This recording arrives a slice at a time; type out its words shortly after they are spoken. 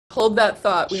Hold that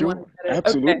thought. We want to Sure, get it. Okay.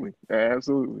 absolutely,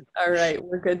 absolutely. All right.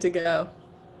 We're good to go.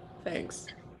 Thanks.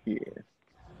 Yeah.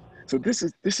 So this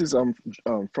is from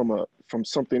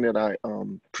something that I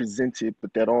presented,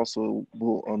 but that also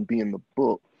will be in the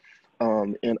book.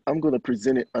 And I'm going to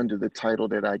present it under the title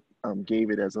that I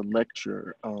gave it as a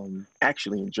lecture,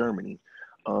 actually in Germany.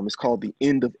 It's called The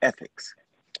End of Ethics.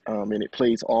 And it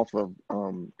plays off of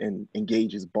and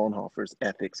engages Bonhoeffer's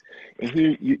ethics. And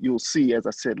here you'll see, as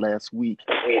I said last week,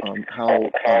 how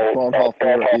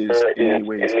Bonhoeffer is in many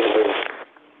ways.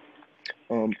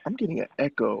 I'm getting an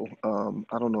echo.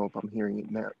 I don't know if I'm hearing it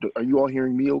now. Are you all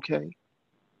hearing me okay?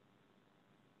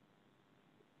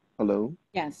 Hello?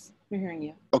 Yes, we're hearing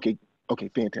you. Okay, okay,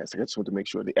 fantastic. I just want to make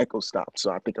sure the echo stopped, so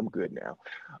I think I'm good now.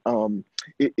 Um,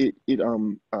 it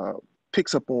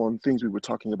picks up on things we were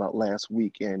talking about last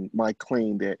week, and my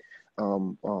claim that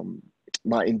um, um,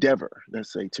 my endeavor,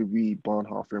 let's say, to read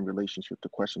Bonhoeffer in relationship to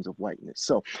questions of whiteness.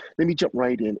 So let me jump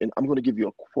right in, and I'm going to give you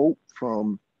a quote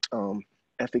from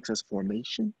Ethics as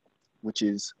Formation, which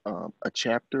is a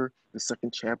chapter, the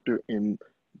second chapter in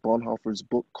Bonhoeffer's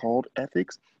book called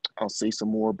Ethics. I'll say some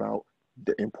more about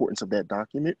the importance of that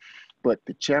document. But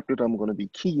the chapter that I'm going to be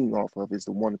keying off of is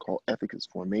the one called Ethics as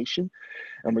Formation.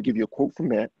 I'm going to give you a quote from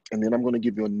that, and then I'm going to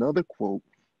give you another quote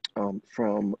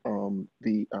from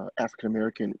the African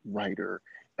American writer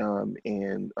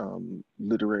and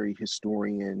literary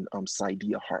historian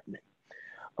Saidiya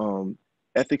Hartman.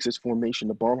 Ethics as Formation,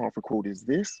 the Bonhoeffer quote is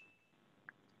this: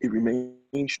 "It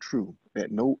remains true that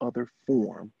no other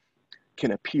form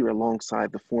can appear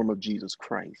alongside the form of Jesus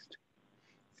Christ.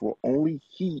 For only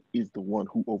he is the one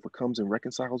who overcomes and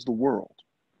reconciles the world.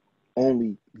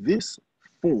 Only this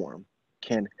form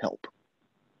can help."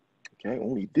 Okay,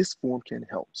 only this form can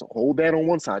help. So hold that on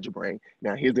one side of your brain.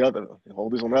 Now here's the other,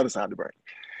 hold this on the other side of the brain.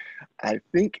 I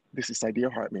think this is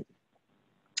Saidiya Hartman,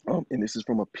 and this is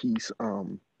from a piece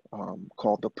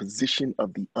called The Position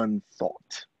of the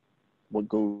Unthought. What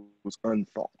goes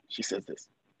unthought? She says this.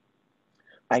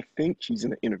 I think she's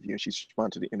in an interview and she's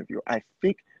responding to the interviewer. I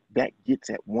think that gets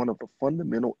at one of the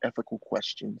fundamental ethical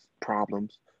questions,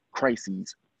 problems,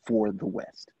 crises for the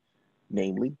West,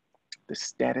 namely the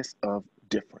status of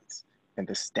difference and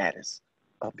the status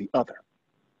of the other.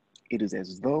 It is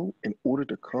as though, in order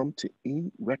to come to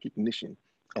any recognition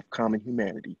of common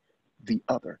humanity, the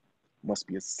other must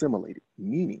be assimilated,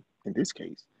 meaning, in this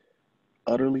case,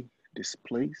 utterly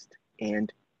displaced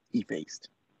and effaced.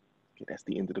 Okay, that's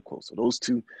the end of the quote. So those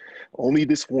two, only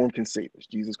this form can save us,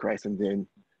 Jesus Christ, and then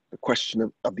the question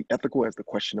of the ethical as the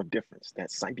question of difference.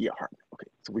 That's Saidiya Hartman. Okay,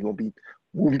 so we're going to be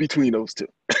moving between those two.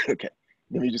 Okay,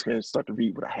 let me just kind of start to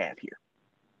read what I have here.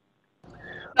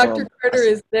 Dr. Carter,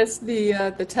 is this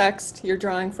the text you're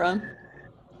drawing from?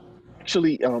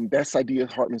 Actually, that's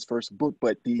Saidiya Hartman's first book,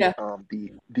 but Yeah.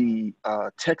 The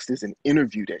text is an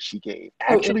interview that she gave.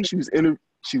 Actually,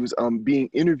 she was being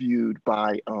interviewed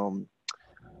by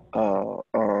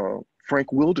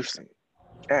Frank Wilderson,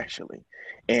 actually,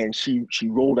 and she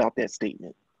rolled out that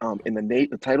statement. And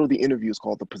the title of the interview is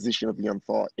called "The Position of the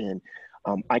Unthought," and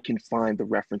I can find the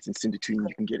reference and send it to you, and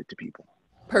you can get it to people.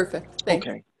 Perfect. Thank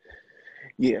you. Okay.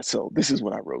 Yeah. So this is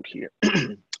what I wrote here.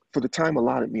 For the time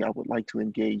allotted me, I would like to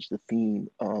engage the theme.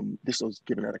 This was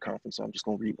given at a conference, so I'm just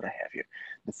going to read what I have here.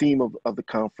 The theme of the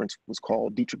conference was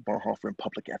called Dietrich Bonhoeffer and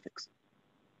Public Ethics.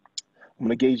 I'm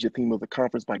going to gauge the theme of the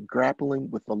conference by grappling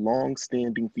with the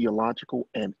long-standing theological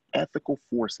and ethical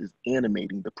forces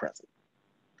animating the present.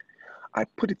 I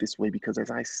put it this way because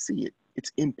as I see it,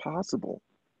 it's impossible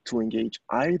to engage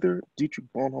either Dietrich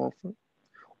Bonhoeffer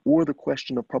or the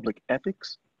question of public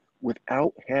ethics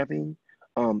without having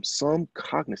some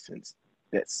cognizance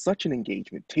that such an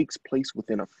engagement takes place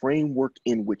within a framework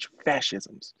in which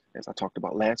fascisms, as I talked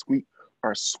about last week,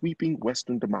 are sweeping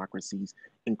Western democracies,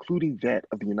 including that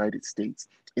of the United States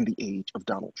in the age of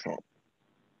Donald Trump.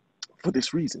 For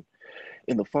this reason,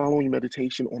 in the following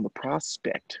meditation on the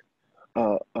prospect,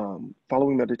 and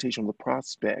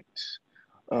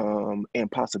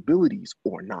possibilities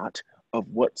or not of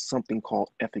what something called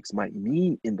ethics might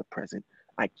mean in the present,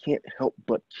 I can't help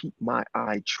but keep my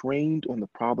eye trained on the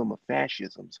problem of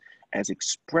fascisms as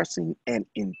expressing an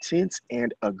intense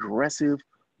and aggressive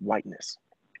whiteness.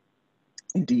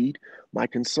 Indeed, my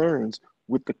concerns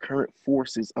with the current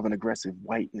forces of an aggressive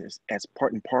whiteness as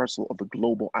part and parcel of the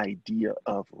global idea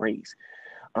of race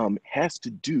has to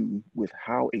do with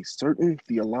how a certain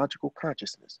theological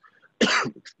consciousness,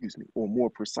 excuse me, or more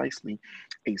precisely,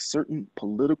 a certain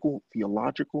political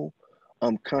theological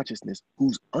consciousness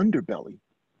whose underbelly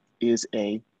is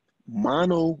a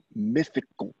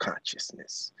monomythical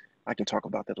consciousness. I can talk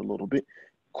about that a little bit,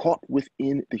 caught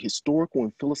within the historical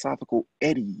and philosophical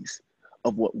eddies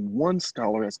of what one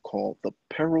scholar has called the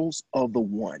perils of the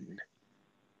one.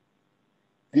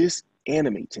 This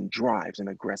animates and drives an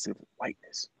aggressive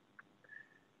whiteness.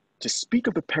 To speak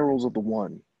of the perils of the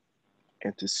one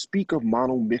and to speak of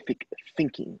monomythic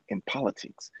thinking in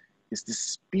politics is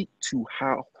to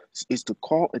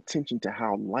call attention to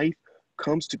how life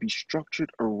comes to be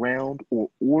structured around or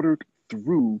ordered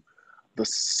through the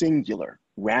singular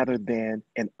rather than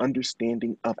an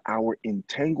understanding of our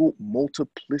entangled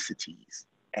multiplicities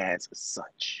as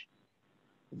such.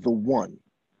 The one,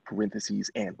 parentheses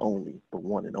and only, the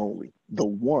one and only, the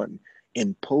one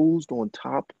imposed on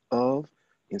top of,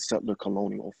 in settler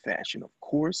colonial fashion, of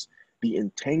course, the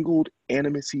entangled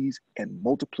animacies and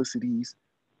multiplicities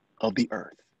of the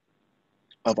earth,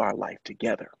 of our life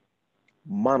together.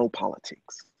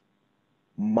 Monopolitics,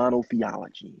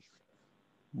 monotheology,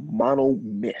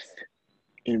 monomyth,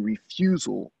 in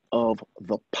refusal of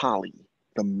the poly,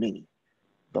 the many,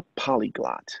 the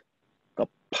polyglot, the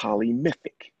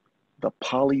polymythic, the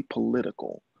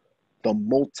polypolitical, the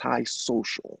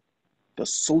multi-social, the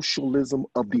socialism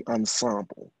of the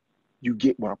ensemble. You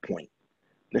get my point.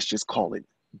 Let's just call it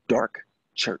dark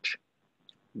church.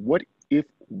 What if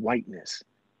whiteness,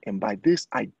 and by this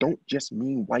I don't just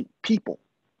mean white people,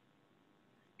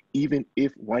 even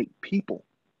if white people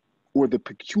or the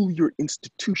peculiar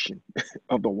institution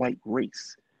of the white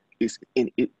race is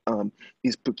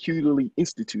peculiarly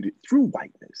instituted through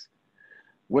whiteness.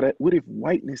 What if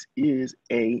whiteness is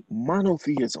a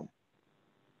monotheism?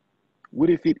 What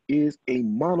if it is a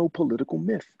monopolitical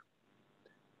myth?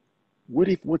 What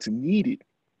if what's needed,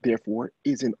 therefore,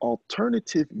 is an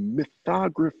alternative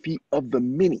mythography of the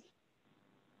many?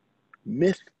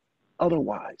 Myth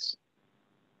otherwise.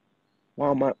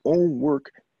 While my own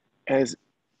work as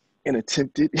an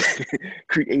attempted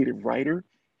creative writer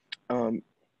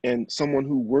and someone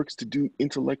who works to do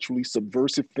intellectually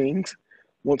subversive things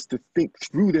wants to think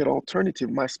through that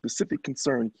alternative, my specific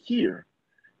concern here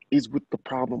is with the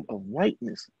problem of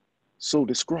whiteness, so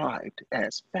described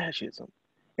as fascism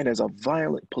and as a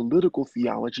violent political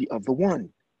theology of the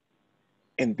one,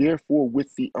 and therefore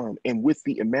with the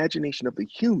imagination of the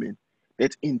human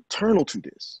that's internal to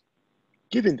this.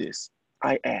 Given this,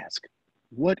 I ask,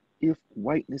 what if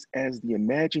whiteness as the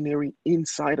imaginary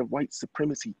inside of white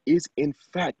supremacy is in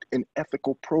fact an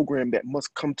ethical program that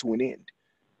must come to an end?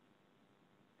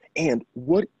 And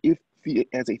what if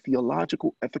as a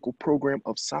theological ethical program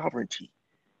of sovereignty,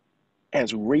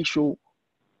 as racial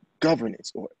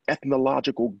governance or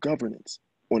ethnological governance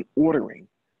on ordering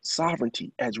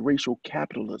sovereignty as racial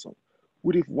capitalism?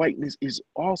 What if whiteness is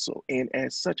also, and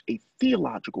as such, a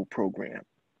theological program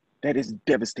that has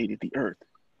devastated the earth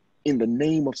in the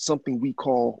name of something we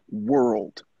call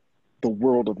world, the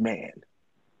world of man?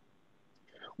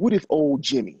 What if old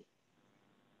Jimmy,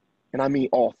 and I mean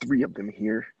all three of them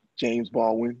here, James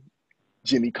Baldwin,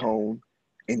 Jimmy Cone,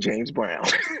 and James Brown,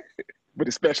 but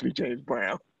especially James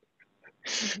Brown.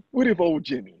 What if old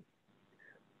Jimmy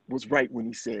was right when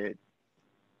he said,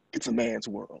 it's a man's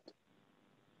world?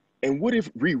 And what if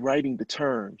rewriting the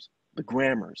terms, the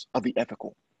grammars of the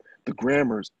ethical, the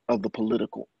grammars of the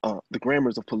political, the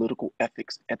grammars of political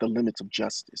ethics at the limits of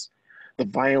justice, the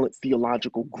violent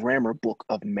theological grammar book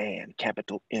of man,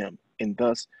 capital M, and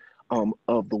thus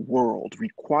of the world,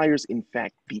 requires in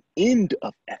fact the end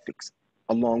of ethics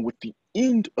along with the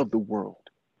end of the world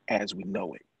as we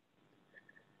know it?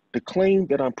 The claim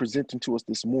that I'm presenting to us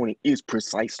this morning is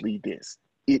precisely this.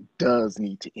 It does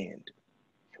need to end.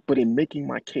 But in making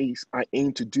my case, I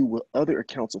aim to do what other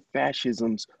accounts of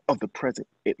fascisms of the present,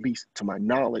 at least to my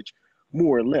knowledge,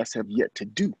 more or less have yet to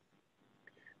do.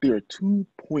 There are 2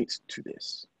 points to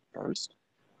this. First,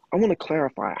 I want to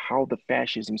clarify how the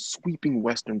fascisms sweeping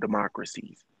Western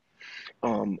democracies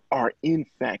are in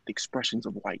fact expressions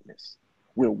of whiteness,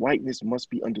 where whiteness must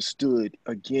be understood,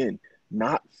 again,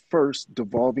 not first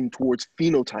devolving towards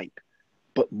phenotype,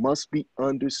 but must be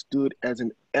understood as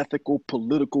an ethical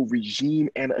political regime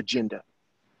and agenda.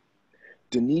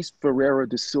 Denise Ferreira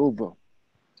da Silva,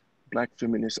 Black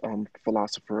feminist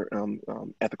philosopher,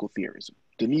 ethical theorist,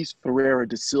 Denise Ferreira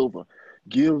da Silva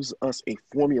gives us a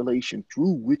formulation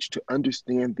through which to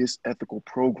understand this ethical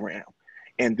program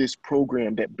and this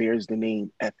program that bears the name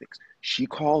ethics. She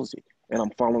calls it, and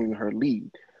I'm following her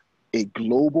lead, a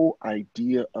global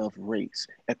idea of race,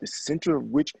 at the center of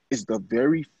which is the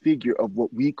very figure of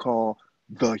what we call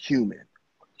the human,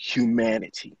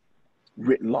 humanity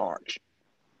writ large.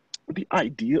 The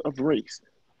idea of race,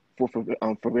 for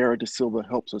Ferreira da Silva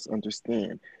helps us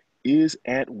understand, is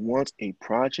at once a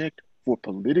project for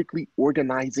politically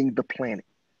organizing the planet.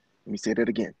 Let me say that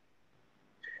again.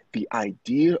 The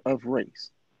idea of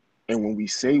race, and when we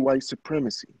say white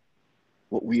supremacy,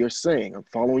 What we are saying, I'm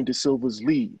following De Silva's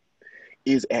lead,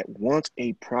 is at once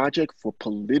a project for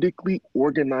politically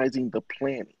organizing the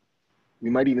planet. We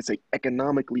might even say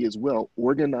economically as well,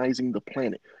 organizing the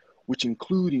planet, which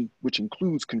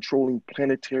includes controlling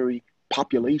planetary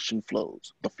population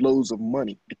flows, the flows of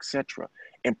money, etc.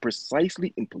 And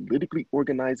precisely in politically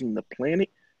organizing the planet,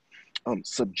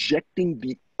 subjecting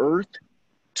the earth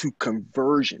to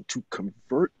conversion, to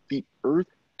convert the earth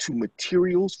to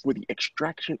materials for the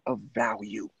extraction of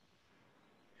value.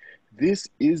 This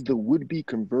is the would-be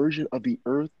conversion of the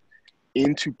earth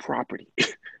into property,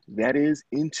 that is,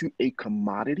 into a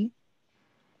commodity,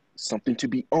 something to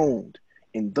be owned,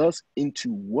 and thus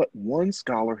into what one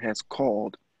scholar has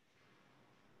called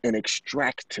an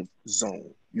extractive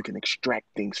zone. You can extract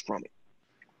things from it.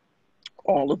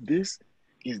 All of this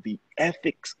is the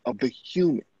ethics of the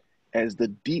human as the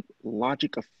deep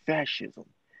logic of fascism,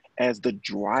 as the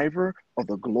driver of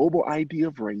the global idea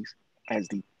of race, as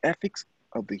the ethics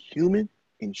of the human,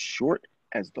 in short,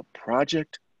 as the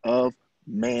project of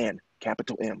man,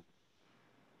 capital M.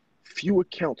 Few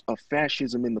accounts of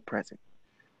fascism in the present,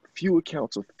 few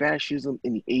accounts of fascism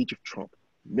in the age of Trump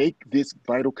make this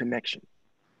vital connection.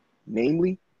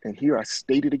 Namely, and here I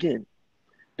state it again,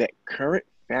 that current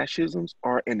fascisms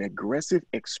are an aggressive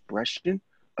expression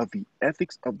of the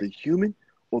ethics of the human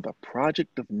or the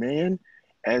project of man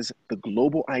as the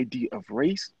global idea of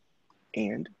race,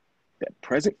 and that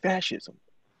present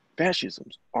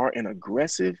fascisms are an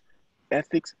aggressive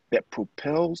ethics that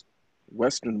propels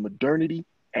Western modernity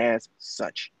as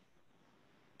such.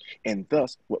 And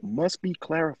thus, what must be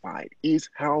clarified is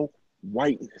how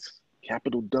whiteness,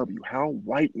 capital W, how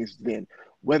whiteness then,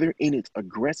 whether in its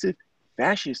aggressive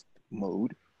fascist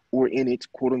mode or in its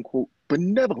quote unquote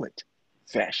benevolent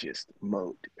fascist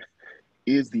mode,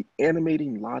 is the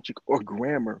animating logic or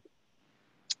grammar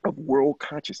of world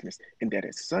consciousness, and that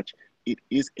as such, it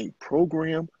is a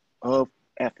program of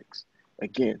ethics.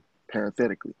 Again,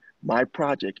 parenthetically, my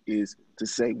project is to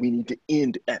say we need to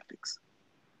end ethics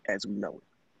as we know it.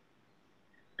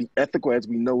 The ethical as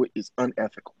we know it is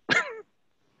unethical,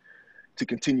 to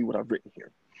continue what I've written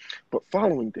here. But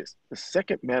following this, the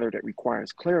second matter that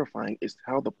requires clarifying is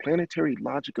how the planetary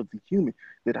logic of the human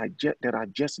that I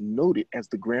just noted as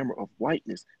the grammar of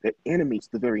whiteness that animates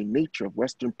the very nature of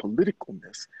Western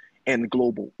politicalness and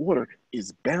global order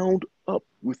is bound up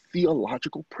with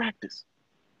theological practice.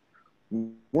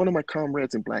 One of my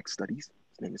comrades in Black Studies,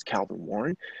 his name is Calvin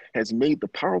Warren, has made the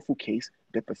powerful case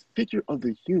that the figure of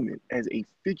the human as a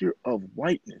figure of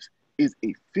whiteness is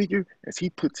a figure, as he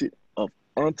puts it, of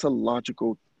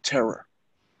ontological terror.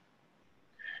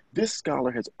 This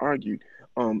scholar has argued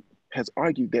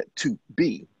that to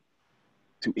be,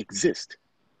 to exist,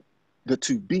 the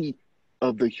to be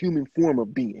of the human form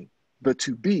of being, the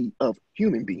to be of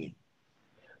human being,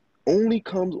 only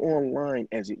comes online,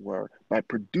 as it were, by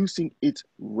producing its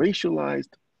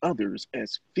racialized others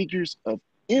as figures of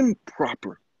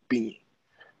improper being,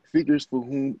 figures for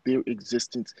whom their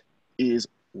existence is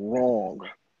wrong.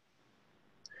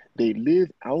 They live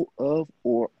out of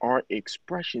or are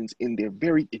expressions in their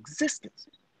very existence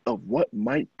of what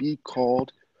might be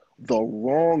called the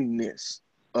wrongness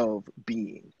of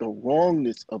being, the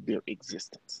wrongness of their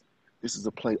existence. This is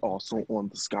a play also on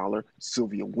the scholar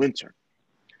Sylvia Wynter.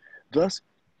 Thus,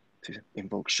 to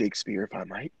invoke Shakespeare, if I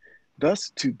might, thus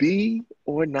to be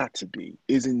or not to be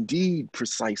is indeed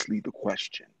precisely the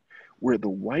question, where the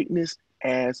whiteness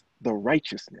as the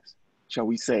righteousness, shall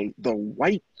we say, the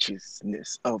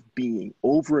righteousness of being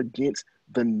over against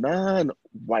the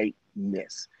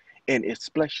non-whiteness, and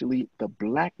especially the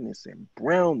blackness and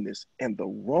brownness and the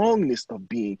wrongness of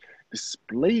being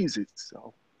displays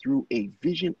itself through a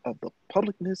vision of the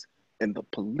publicness and the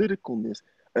politicalness,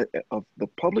 of the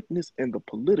publicness and the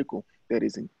political that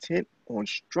is intent on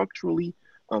structurally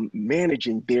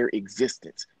managing their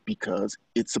existence because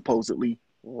it's supposedly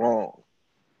wrong.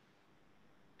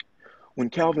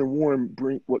 What Calvin Warren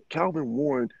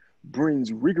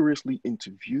brings rigorously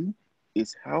into view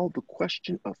is how the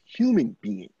question of human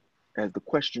being as the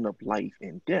question of life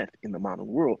and death in the modern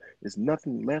world is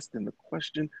nothing less than the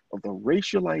question of the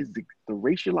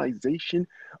racialization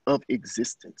of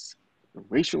existence, the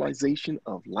racialization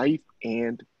of life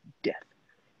and death,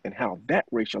 and how that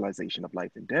racialization of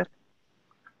life and death,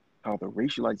 how the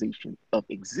racialization of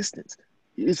existence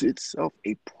is itself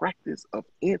a practice of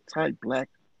anti-Black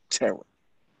terror.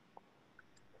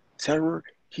 Terror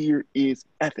here is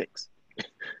ethics. Let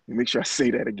me make sure I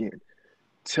say that again.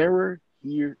 Terror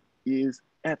here is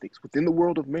ethics. Within the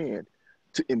world of man,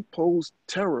 to impose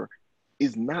terror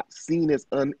is not seen as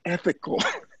unethical.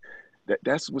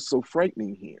 That's what's so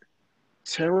frightening here.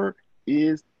 Terror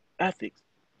is ethics.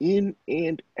 in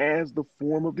and as the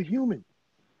form of the human.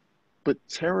 But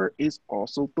terror is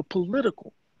also the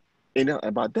political. And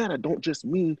by that, I don't just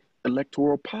mean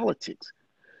electoral politics.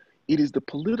 It is the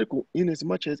political in as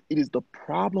much as it is the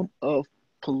problem of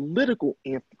political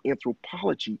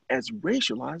anthropology as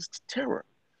racialized terror,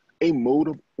 a mode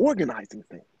of organizing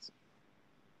things.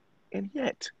 And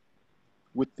yet,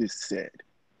 with this said,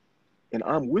 and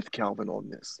I'm with Calvin on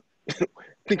this,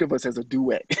 think of us as a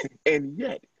duet. And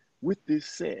yet, with this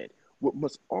said, what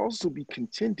must also be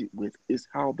contended with is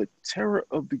how the terror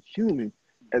of the human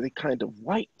as a kind of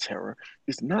white terror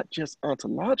is not just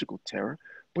ontological terror,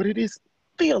 but it is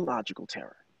theological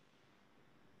terror.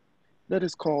 Let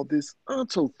us call this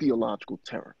onto-theological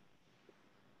terror.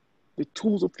 The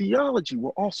tools of theology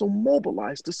were also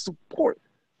mobilized to support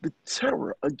the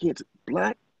terror against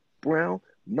Black, brown,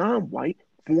 non-white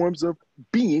forms of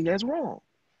being as wrong.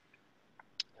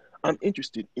 I'm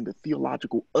interested in the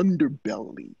theological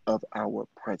underbelly of our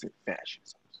present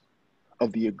fascisms,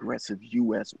 of the aggressive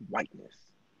US whiteness,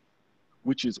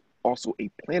 which is also a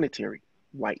planetary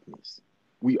whiteness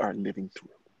we are living through.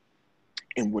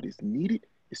 And what is needed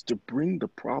is to bring the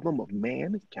problem of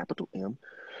man, capital M,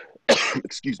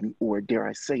 excuse me, or dare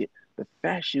I say it, the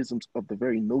fascisms of the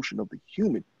very notion of the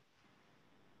human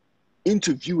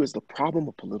into view as the problem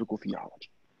of political theology.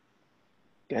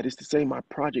 That is to say, my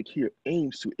project here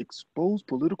aims to expose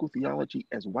political theology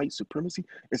as white supremacy,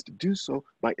 and to do so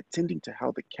by attending to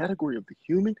how the category of the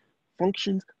human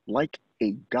functions like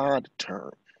a God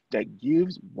term that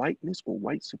gives whiteness or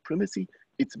white supremacy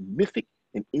its mythic,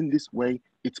 and in this way,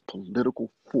 its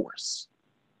political force.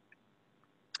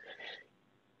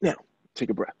 Now, take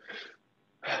a breath.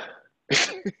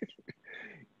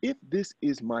 If this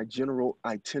is my general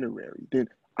itinerary, then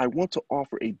I want to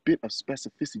offer a bit of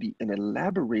specificity in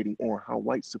elaborating on how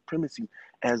white supremacy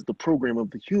as the program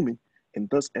of the human, and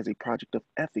thus as a project of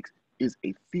ethics, is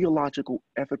a theological,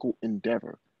 ethical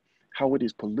endeavor, how it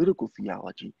is political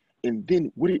theology, and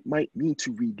then what it might mean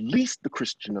to release the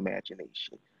Christian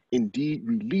imagination, indeed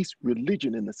release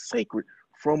religion and the sacred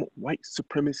from white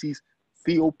supremacy's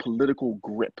theopolitical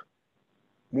grip.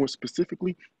 More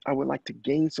specifically, I would like to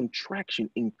gain some traction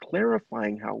in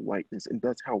clarifying how whiteness, and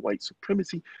thus how white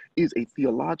supremacy, is a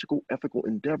theological, ethical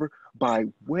endeavor by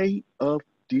way of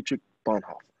Dietrich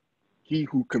Bonhoeffer, he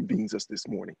who convenes us this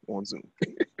morning on Zoom.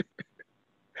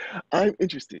 I'm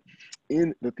interested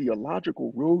in the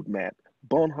theological roadmap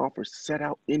Bonhoeffer set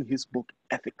out in his book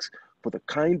Ethics for the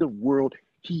kind of world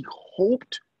he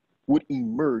hoped would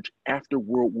emerge after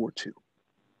World War II.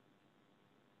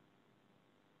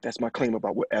 That's my claim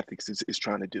about what ethics is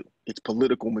trying to do. It's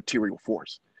political material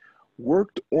force.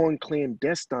 Worked on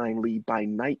clandestinely by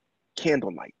night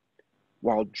candlelight,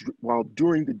 while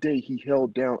during the day he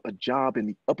held down a job in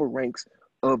the upper ranks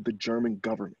of the German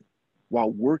government,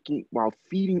 while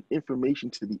feeding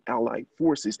information to the Allied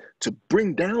forces to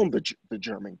bring down the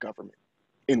German government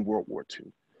in World War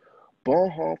II.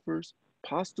 Bonhoeffer's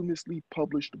posthumously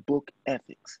published book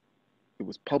Ethics. It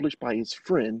was published by his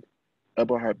friend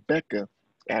Eberhard Becker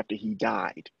after he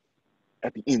died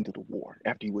at the end of the war,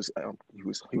 after he was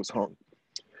hung.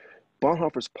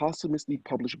 Bonhoeffer's posthumously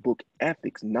published book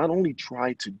Ethics not only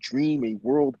tried to dream a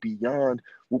world beyond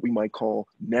what we might call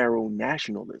narrow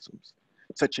nationalisms,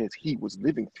 such as he was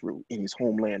living through in his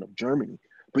homeland of Germany,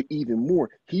 but even more,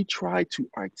 he tried to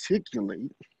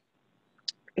articulate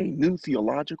a new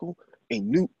theological, a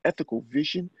new ethical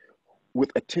vision with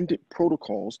attendant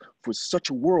protocols for such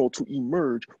a world to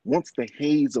emerge once the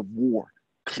haze of war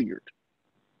cleared.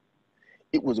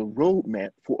 It was a roadmap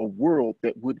for a world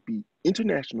that would be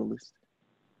internationalist,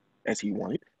 as he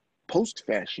wanted,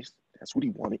 post-fascist, that's what he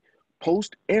wanted,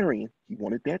 post-Aryan, he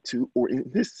wanted that too, or in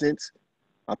this sense,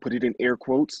 I put it in air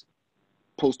quotes,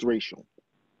 post-racial.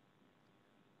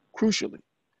 Crucially,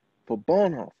 for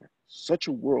Bonhoeffer, such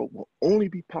a world will only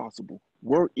be possible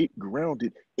were it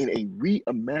grounded in a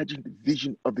reimagined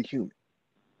vision of the human.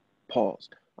 Pause.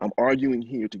 I'm arguing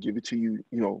here to give it to you,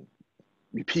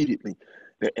 repeatedly,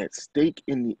 that at stake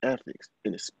in the ethics,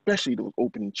 and especially those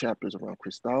opening chapters around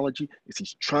Christology, is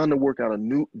he's trying to work out a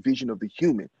new vision of the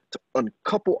human, to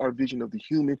uncouple our vision of the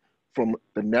human from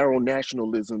the narrow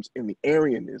nationalisms and the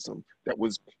Aryanism that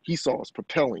he saw as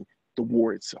propelling the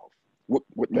war itself, what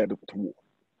led to war.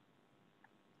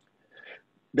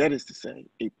 That is to say,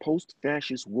 a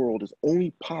post-fascist world is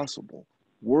only possible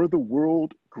were the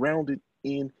world grounded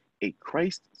in a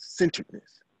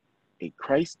Christ-centeredness, a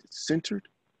Christ-centered,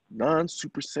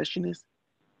 non-supersessionist,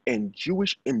 and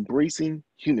Jewish-embracing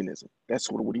humanism. That's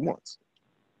sort of what he wants.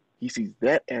 He sees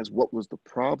that as what was the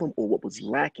problem or what was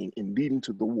lacking in leading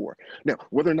to the war. Now,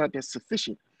 whether or not that's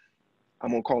sufficient, I'm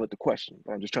gonna call it the question,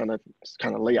 but I'm just trying to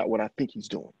kind of lay out what I think he's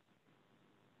doing.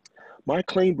 My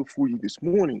claim before you this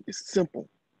morning is simple.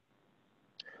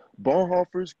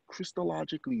 Bonhoeffer's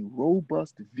Christologically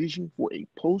robust vision for a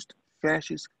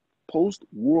post-fascist,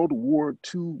 post-World War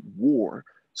II war,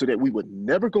 so that we would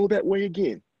never go that way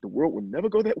again, the world would never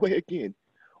go that way again,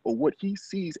 or what he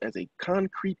sees as a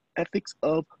concrete ethics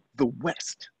of the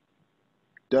West,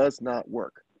 does not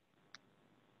work.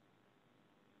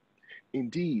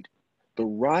 Indeed, the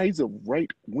rise of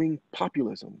right-wing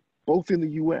populism, both in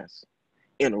the US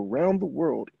and around the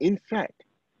world, in fact,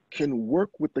 can work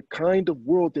with the kind of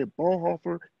world that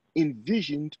Bonhoeffer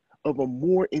envisioned of a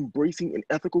more embracing and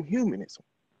ethical humanism.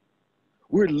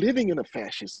 We're living in a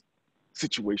fascist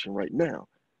situation right now.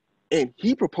 And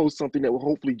he proposed something that will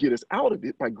hopefully get us out of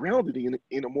it by grounding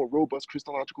in a more robust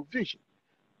Christological vision.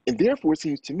 And therefore, it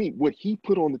seems to me what he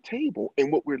put on the table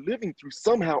and what we're living through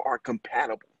somehow are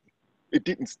compatible. It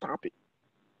didn't stop it.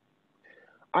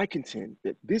 I contend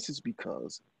that this is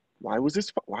because, how is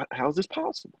this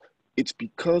possible? It's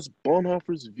because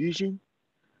Bonhoeffer's vision,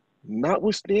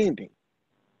 notwithstanding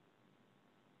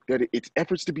that its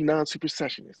efforts to be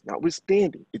non-supersessionist,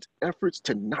 notwithstanding its efforts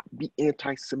to not be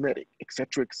anti-Semitic,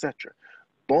 etc.,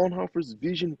 Bonhoeffer's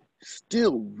vision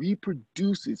still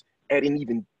reproduces at an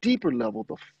even deeper level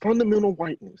the fundamental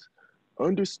whiteness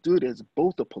understood as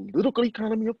both a political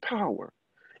economy of power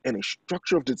and a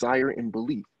structure of desire and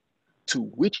belief to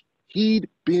which he'd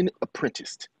been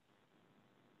apprenticed.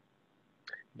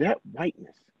 That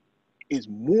whiteness is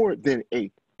more than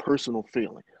a personal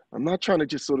failing. I'm not trying to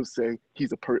just sort of say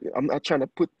I'm not trying to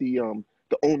put the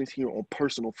onus here on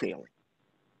personal failing.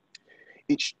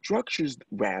 It structures,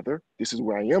 rather, this is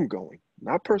where I am going,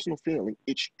 not personal failing,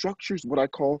 it structures what I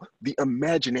call the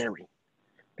imaginary,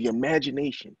 the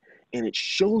imagination, and it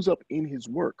shows up in his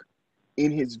work,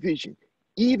 in his vision,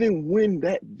 even when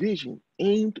that vision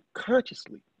aimed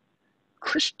consciously,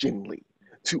 Christianly,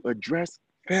 to address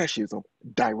fascism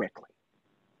directly.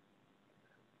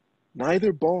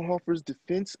 Neither Bonhoeffer's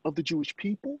defense of the Jewish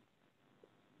people,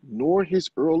 nor his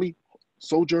early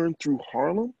sojourn through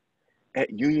Harlem, at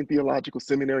Union Theological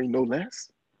Seminary no less,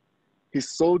 his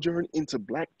sojourn into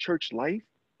Black church life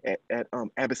at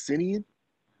Abyssinian,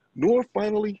 nor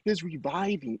finally his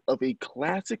reviving of a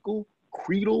classical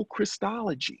creedal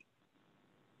Christology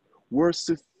were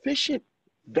sufficient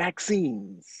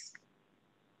vaccines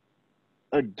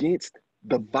against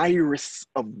the virus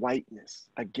of whiteness,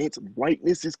 against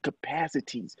whiteness's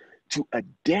capacities to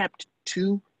adapt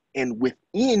to and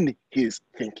within his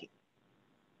thinking.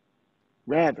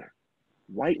 Rather,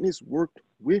 whiteness worked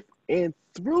with and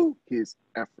through his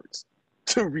efforts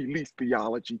to release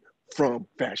theology from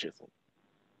fascism.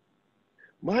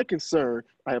 My concern,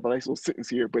 I have a nice little sentence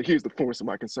here, but here's the force of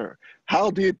my concern.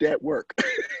 How did that work?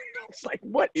 It's like,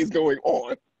 what is going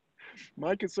on?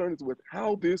 My concern is with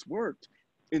how this worked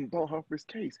in Bonhoeffer's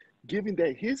case, given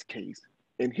that his case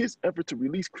and his effort to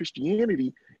release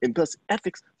Christianity and thus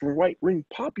ethics from right-wing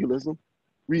populism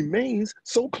remains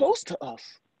so close to us.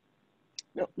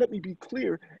 Now, let me be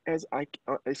clear as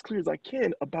clear as I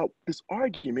can about this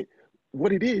argument,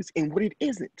 what it is and what it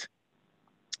isn't.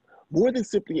 More than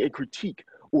simply a critique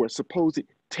or a supposed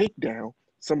takedown,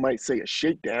 some might say a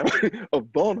shakedown of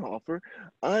Bonhoeffer,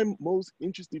 I'm most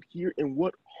interested here in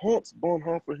what haunts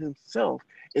Bonhoeffer himself,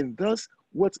 and thus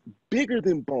what's bigger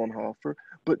than Bonhoeffer,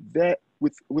 but that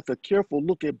with a careful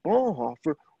look at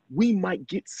Bonhoeffer, we might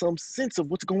get some sense of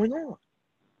what's going on.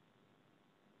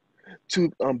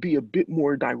 To be a bit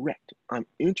more direct, I'm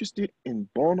interested in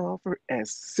Bonhoeffer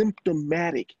as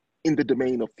symptomatic in the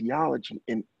domain of theology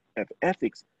and of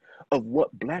ethics of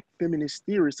what Black feminist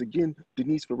theorist, again,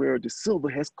 Denise Ferreira de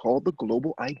Silva, has called the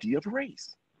global idea of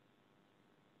race.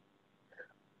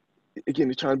 Again,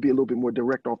 to try to be a little bit more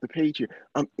direct off the page here,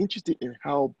 I'm interested in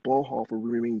how Bonhoeffer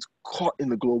remains caught in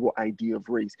the global idea of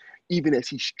race, even as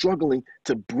he's struggling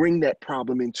to bring that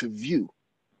problem into view.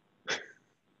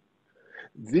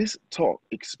 This talk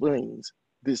explains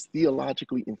this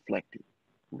theologically inflected,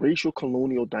 racial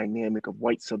colonial dynamic of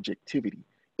white subjectivity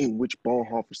in which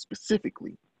Bonhoeffer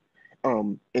specifically,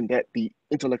 and that the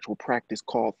intellectual practice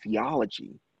called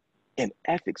theology and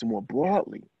ethics more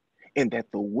broadly, and that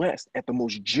the West at the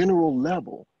most general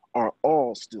level are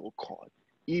all still caught,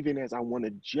 even as I want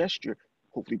to gesture,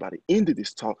 hopefully by the end of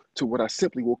this talk, to what I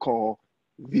simply will call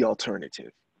the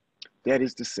alternative. That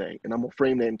is to say, and I'm gonna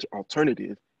frame that into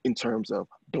alternative in terms of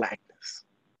Blackness.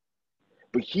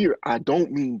 But here, I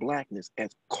don't mean Blackness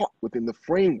as caught within the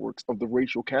frameworks of the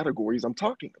racial categories I'm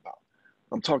talking about.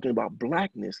 I'm talking about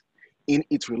Blackness in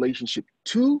its relationship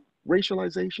to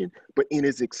racialization, but in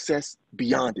its excess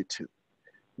beyond it too.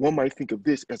 One might think of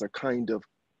this as a kind of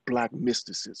Black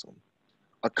mysticism,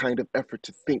 a kind of effort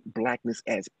to think Blackness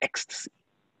as ecstasy,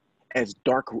 as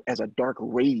a dark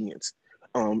radiance,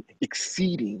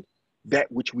 exceeding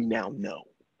that which we now know.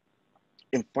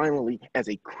 And finally, as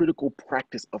a critical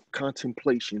practice of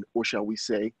contemplation, or shall we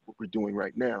say, what we're doing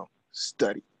right now,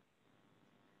 study.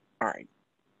 All right.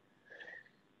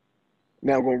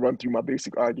 Now I'm gonna run through my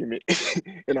basic argument,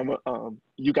 and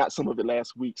you got some of it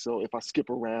last week. So if I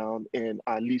skip around and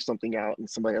I leave something out, and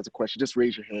somebody has a question, just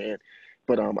raise your hand.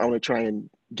 But I want to try and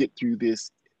get through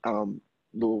this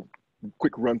little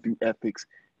quick run through ethics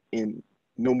in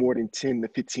no more than 10 to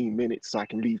 15 minutes, so I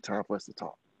can leave time for us to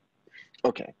talk.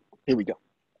 Okay, here we go.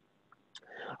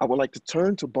 I would like to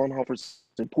turn to Bonhoeffer's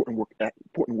important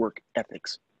work,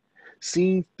 Ethics.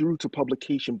 Seen through to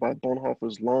publication by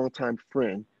Bonhoeffer's longtime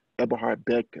friend, Eberhard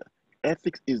Bethge,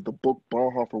 Ethics is the book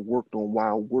Bonhoeffer worked on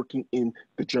while working in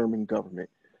the German government,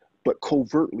 but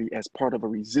covertly as part of a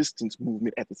resistance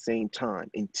movement at the same time,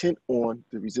 intent on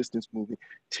the resistance movement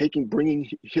bringing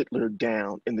Hitler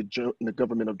down in the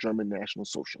government of German National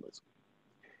Socialism.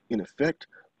 In effect,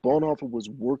 Bonhoeffer was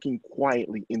working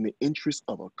quietly in the interest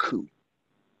of a coup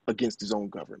against his own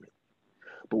government.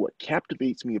 But what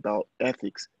captivates me about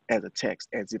Ethics as a text,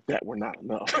 as if that were not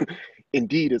enough,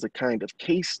 indeed as a kind of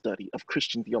case study of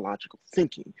Christian theological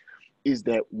thinking, is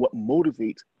that what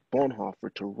motivates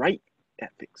Bonhoeffer to write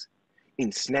Ethics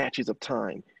in snatches of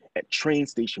time at train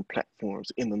station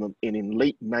platforms and in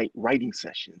late night writing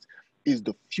sessions is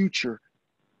the future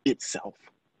itself.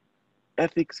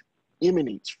 Ethics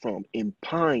emanates from and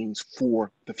pines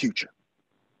for the future.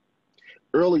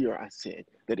 Earlier, I said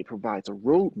that it provides a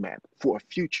roadmap for a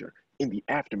future in the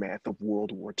aftermath of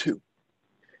World War II.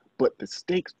 But the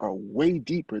stakes are way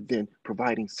deeper than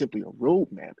providing simply a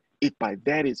roadmap, if by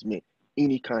that is meant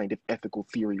any kind of ethical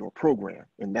theory or program,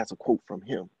 and that's a quote from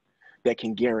him, that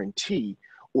can guarantee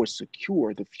or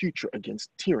secure the future against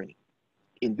tyranny.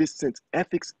 In this sense,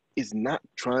 ethics is not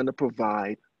trying to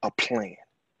provide a plan.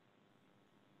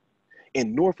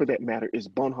 And nor, for that matter, is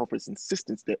Bonhoeffer's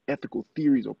insistence that ethical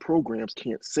theories or programs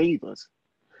can't save us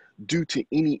due to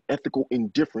any ethical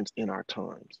indifference in our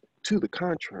times. To the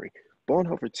contrary,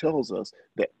 Bonhoeffer tells us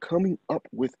that coming up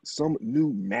with some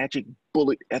new magic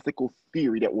bullet ethical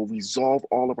theory that will resolve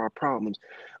all of our problems,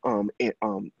 or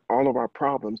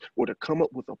to come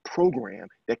up with a program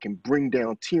that can bring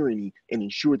down tyranny and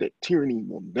ensure that tyranny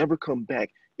will never come back,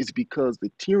 is because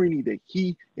the tyranny that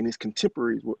he and his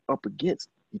contemporaries were up against,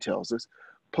 he tells us,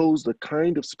 posed the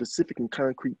kind of specific and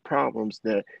concrete problems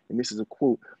that, and this is a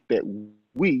quote, that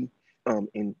we,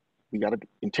 and we got to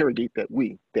interrogate that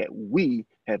we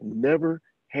have never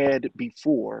had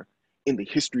before in the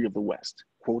history of the West,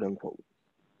 quote unquote.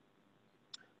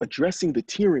 Addressing the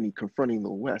tyranny confronting the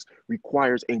West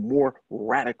requires a more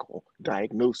radical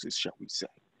diagnosis, shall we say.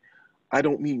 I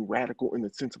don't mean radical in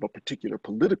the sense of a particular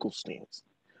political stance.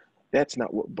 That's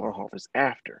not what Bonhoeffer's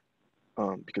after.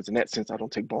 Because in that sense, I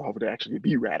don't take Bonhoeffer to actually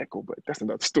be radical, but that's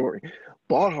another story.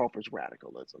 Bonhoeffer's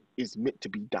radicalism is meant to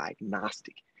be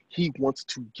diagnostic. He wants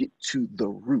to get to the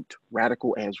root,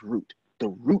 radical as root, the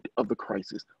root of the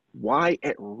crisis. Why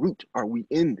at root are we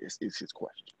in this, is his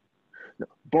question. Now,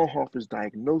 Bonhoeffer's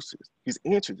diagnosis, his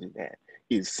answer to that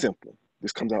is simple.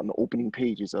 This comes out in the opening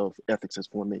pages of Ethics as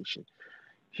Formation.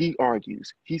 He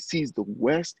argues, he sees the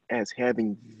West as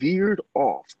having veered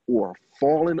off or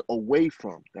fallen away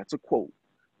from, that's a quote,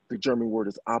 the German word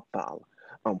is Abfall,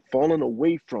 fallen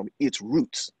away from its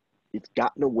roots. It's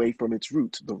gotten away from its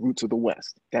roots, the roots of the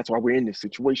West. That's why we're in this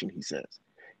situation, he says.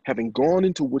 Having gone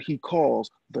into what he calls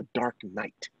the dark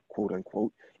night, quote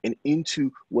unquote, and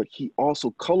into what he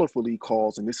also colorfully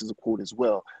calls, and this is a quote as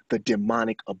well, the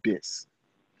demonic abyss.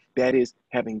 That is,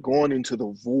 having gone into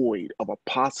the void of a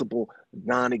possible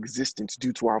non-existence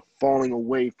due to our falling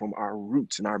away from our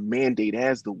roots and our mandate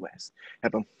as the West,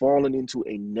 having fallen into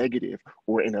a negative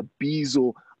or an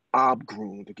abyssal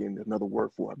Abgrund, again, another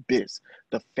word for abyss,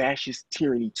 the fascist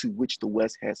tyranny to which the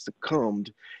West has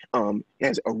succumbed,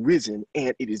 has arisen,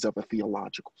 and it is of a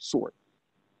theological sort.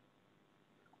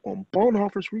 On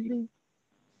Bonhoeffer's reading,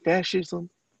 fascism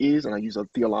is, and I use a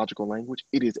theological language,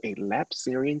 it is a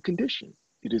lapsarian condition.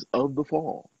 It is of the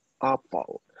fall,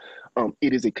 Abfall.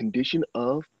 It is a condition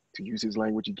of, to use his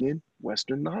language again,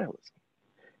 Western nihilism.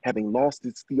 Having lost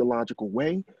its theological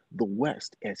way, the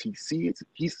West, as he sees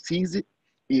it,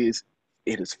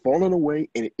 it has fallen away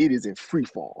and it is in free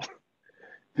fall.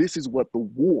 This is what the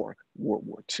war, World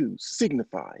War II,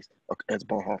 signifies as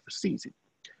Bonhoeffer sees it.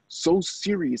 So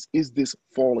serious is this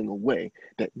falling away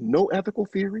that no ethical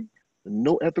theory,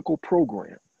 no ethical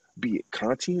program, be it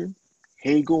Kantian,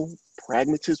 Hegel,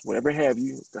 pragmatist, whatever have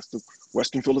you, that's the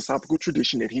Western philosophical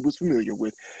tradition that he was familiar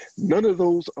with. None of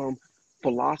those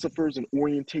philosophers and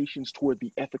orientations toward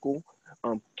the ethical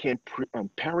can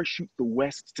parachute the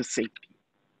West to safety.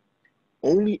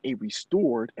 Only a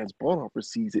restored, as Bonhoeffer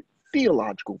sees it,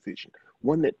 theological vision,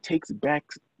 one that takes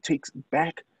the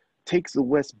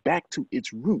West back to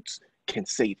its roots, can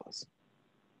save us.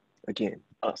 Again,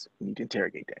 us, we need to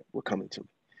interrogate that. We're coming to it.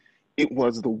 It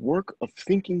was the work of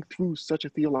thinking through such a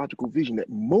theological vision that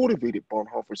motivated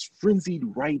Bonhoeffer's frenzied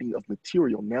writing of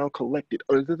material now collected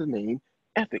under the name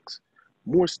ethics.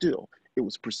 More still, it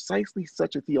was precisely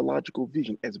such a theological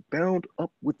vision as bound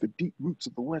up with the deep roots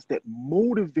of the West that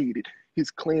motivated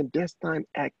his clandestine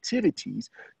activities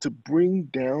to bring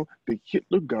down the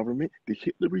Hitler government, the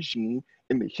Hitler regime,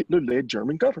 and the Hitler-led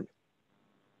German government.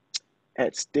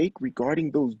 At stake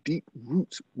regarding those deep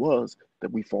roots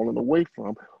that we've fallen away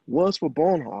from, was for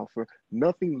Bonhoeffer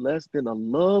nothing less than a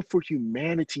love for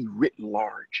humanity writ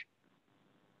large.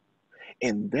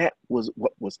 And that was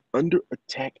what was under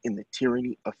attack in the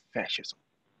tyranny of fascism.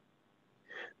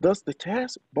 Thus, the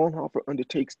task Bonhoeffer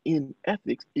undertakes in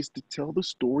ethics is to tell the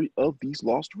story of these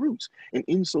lost roots, and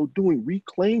in so doing,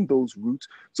 reclaim those roots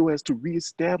so as to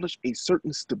reestablish a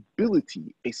certain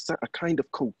stability, a kind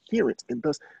of coherence, and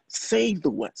thus save the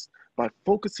West by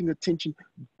focusing attention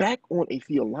back on a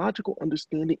theological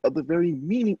understanding of the very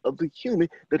meaning of the human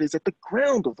that is at the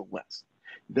ground of the West.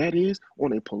 That is,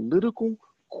 on a political,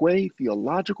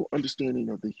 theological understanding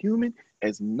of the human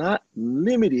as not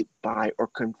limited by or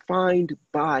confined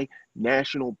by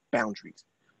national boundaries.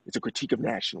 It's a critique of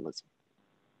nationalism.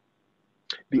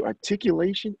 The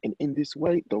articulation, and in this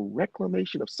way, the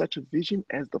reclamation of such a vision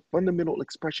as the fundamental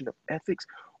expression of ethics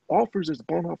offers, as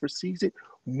Bonhoeffer sees it,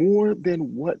 more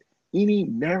than what any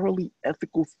narrowly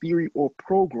ethical theory or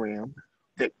program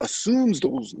that assumes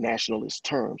those nationalist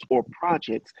terms or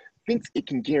projects thinks it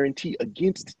can guarantee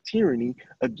against tyranny,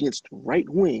 against right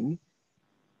wing,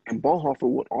 and Bonhoeffer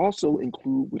would also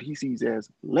include what he sees as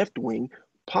left wing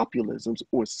populisms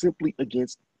or simply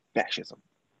against fascism.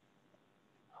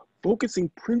 Focusing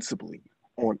principally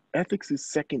on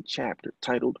ethics' second chapter,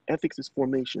 titled Ethics'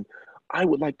 Formation, I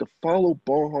would like to follow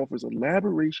Bonhoeffer's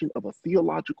elaboration of a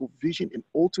theological vision and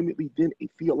ultimately then a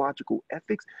theological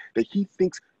ethics that he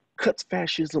thinks cuts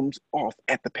fascisms off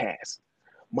at the pass.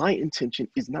 My intention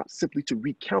is not simply to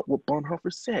recount what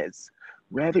Bonhoeffer says,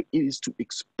 rather it is to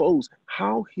expose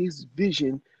how his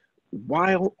vision,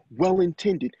 while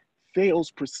well-intended, fails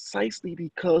precisely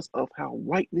because of how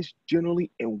whiteness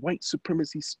generally and white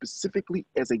supremacy specifically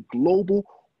as a global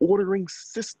ordering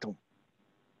system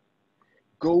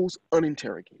goes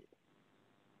uninterrogated.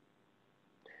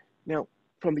 Now,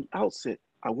 from the outset,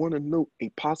 I want to note a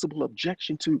possible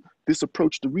objection to this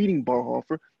approach to reading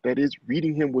Bonhoeffer, that is,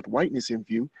 reading him with whiteness in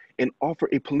view, and offer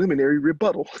a preliminary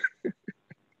rebuttal.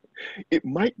 It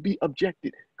might be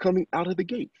objected coming out of the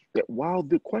gate that while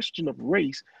the question of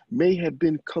race may have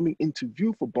been coming into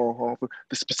view for Bonhoeffer,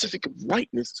 the specific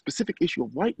issue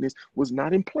of whiteness was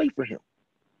not in play for him.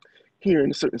 Here,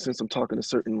 in a certain sense, I'm talking to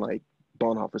certain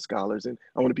Bonhoeffer scholars, and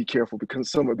I want to be careful because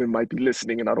some of them might be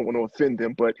listening, and I don't want to offend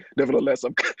them. But nevertheless,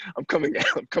 I'm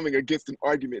coming against an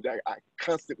argument that I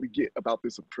constantly get about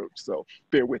this approach. So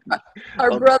bear with me.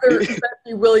 Our brother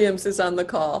Reggie Williams is on the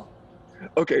call.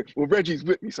 Okay, well Reggie's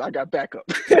with me, so I got backup.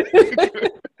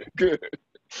 Good.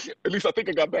 At least I think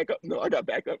I got backup. No, I got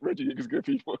backup. Reggie is good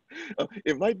people.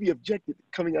 It might be objected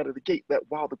coming out of the gate that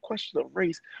while the question of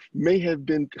race may have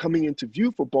been coming into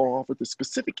view for Bonhoeffer, the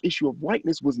specific issue of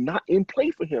whiteness was not in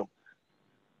play for him.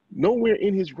 Nowhere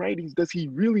in his writings does he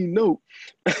really note,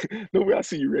 nowhere I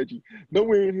see you, Reggie,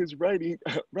 nowhere in his writings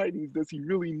does he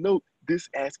really note this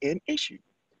as an issue.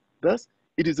 Thus,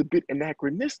 it is a bit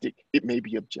anachronistic, it may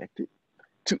be objected,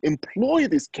 to employ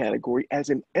this category as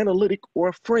an analytic or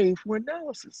a frame for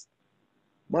analysis.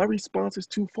 My response is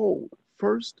twofold.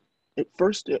 First and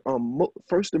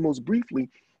most briefly,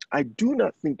 I do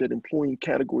not think that employing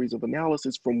categories of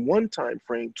analysis from one time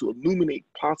frame to illuminate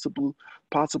possible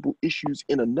issues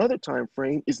in another time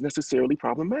frame is necessarily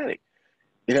problematic.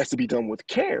 It has to be done with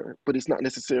care, but it's not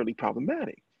necessarily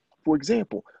problematic. For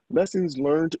example, lessons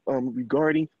learned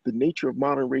regarding the nature of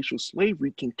modern racial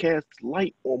slavery can cast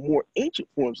light on more ancient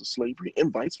forms of slavery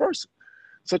and vice versa.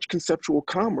 Such conceptual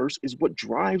commerce is what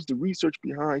drives the research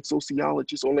behind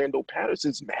sociologist Orlando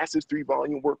Patterson's massive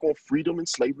 3-volume work on freedom and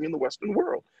slavery in the Western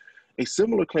world. A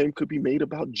similar claim could be made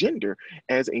about gender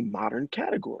as a modern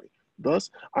category.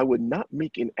 Thus, I would not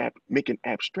make an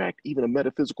abstract, even a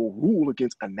metaphysical rule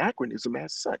against anachronism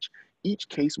as such. Each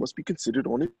case must be considered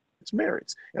on its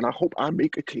merits, and I hope I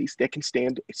make a case that can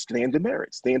stand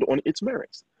on its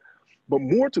merits. But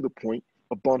more to the point,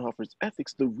 of Bonhoeffer's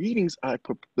ethics, the reading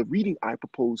I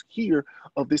propose here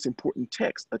of this important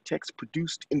text, a text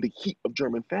produced in the heat of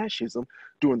German fascism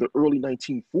during the early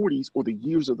 1940s or the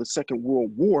years of the Second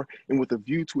World War, and with a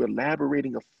view to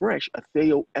elaborating afresh a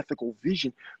theo-ethical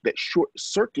vision that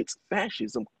short-circuits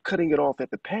fascism, cutting it off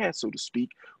at the pass, so to speak,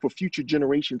 for future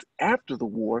generations after the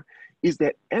war, is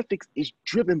that ethics is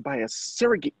driven by a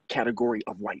surrogate category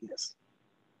of whiteness,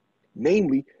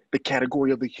 namely the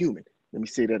category of the human. Let me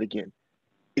say that again.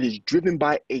 It is driven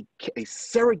by a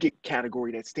surrogate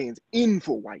category that stands in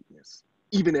for whiteness.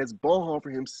 Even as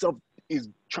Bonhoeffer himself is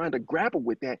trying to grapple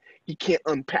with that, he can't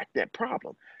unpack that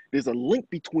problem. There's a link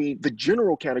between the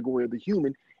general category of the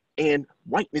human and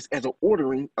whiteness as a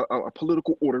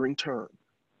political ordering term.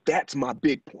 That's my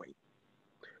big point.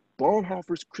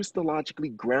 Bonhoeffer's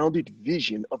Christologically grounded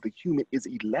vision of the human is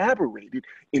elaborated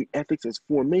in ethics as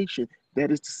formation. That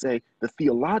is to say, the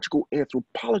theological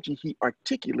anthropology he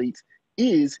articulates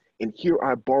is, and here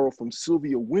I borrow from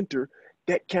Sylvia Wynter,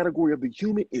 that category of the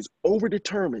human is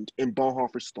overdetermined in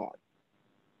Bonhoeffer's thought.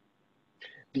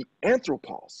 The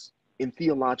anthropos in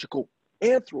theological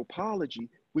anthropology,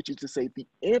 which is to say the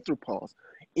anthropos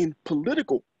in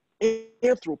political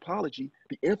anthropology,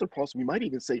 the anthropos, we might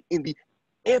even say in the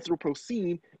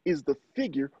Anthropocene, is the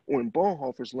figure, or in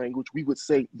Bonhoeffer's language, we would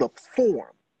say the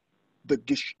form, the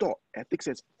gestalt, ethics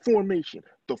as formation,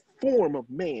 the form of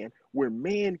man, where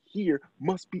man here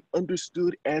must be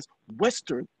understood as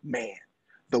Western man,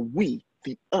 the we,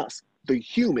 the us, the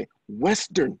human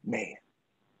Western man.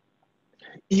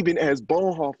 Even as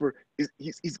Bonhoeffer,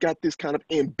 he's got this kind of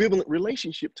ambivalent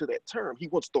relationship to that term. He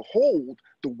wants to hold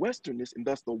the Westernness and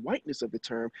thus the whiteness of the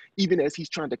term, even as he's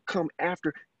trying to come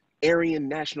after Aryan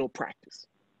national practice.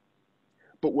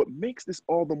 But what makes this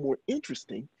all the more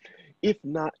interesting, if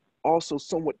not also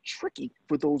somewhat tricky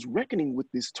for those reckoning with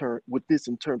this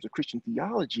in terms of Christian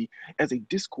theology as a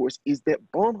discourse, is that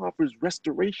Bonhoeffer's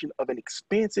restoration of an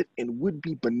expansive and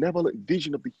would-be benevolent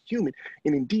vision of the human,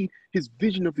 and indeed his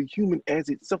vision of the human as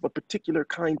itself a particular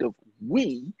kind of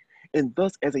we, and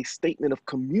thus as a statement of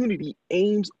community,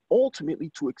 aims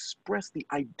ultimately to express the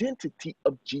identity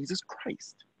of Jesus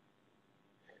Christ.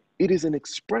 It is an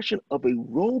expression of a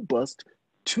robust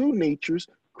two natures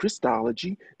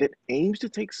Christology that aims to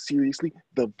take seriously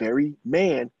the very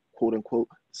man, quote unquote,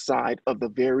 side of the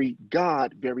very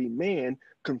God, very man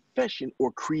confession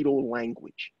or creedal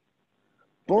language.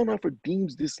 Bonhoeffer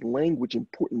deems this language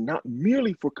important not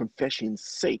merely for confession's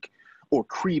sake or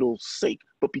creedal's sake,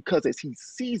 but because as he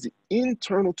sees it,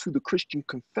 internal to the Christian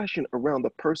confession around the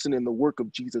person and the work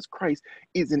of Jesus Christ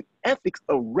is an ethics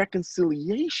of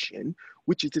reconciliation,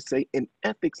 which is to say an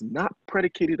ethics not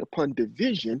predicated upon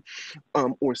division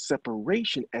or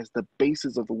separation as the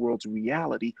basis of the world's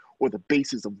reality or the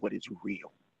basis of what is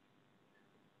real.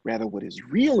 Rather, what is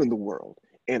real in the world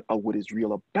and what is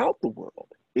real about the world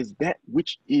is that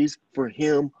which is for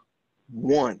him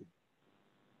one,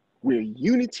 where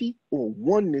unity or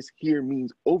oneness here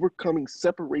means overcoming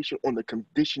separation on the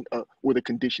condition of, or the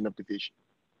condition of division.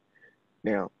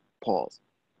 Now, pause.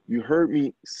 You heard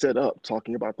me set up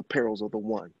talking about the perils of the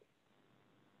one.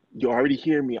 You already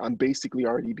hear me. I'm basically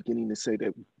already beginning to say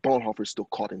that Bonhoeffer is still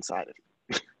caught inside of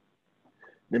it.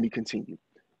 Let me continue.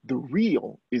 The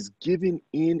real is given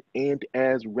in and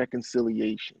as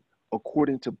reconciliation,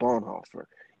 according to Bonhoeffer.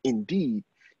 Indeed,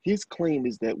 his claim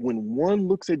is that when one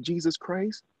looks at Jesus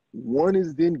Christ, one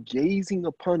is then gazing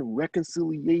upon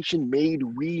reconciliation made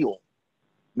real,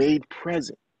 made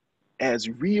present, as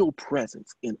real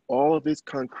presence in all of its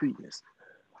concreteness.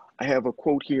 I have a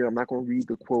quote here. I'm not going to read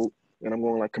the quote, and I'm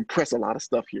going to like compress a lot of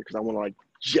stuff here because I want to like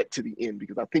jet to the end,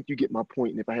 because I think you get my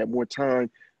point. And if I had more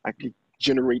time, I could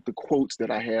generate the quotes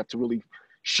that I have to really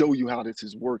show you how this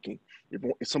is working. If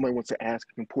somebody wants to ask,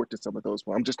 I can port to some of those,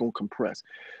 but I'm just going to compress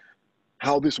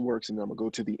how this works, and then I'm gonna go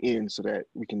to the end so that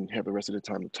we can have the rest of the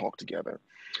time to talk together.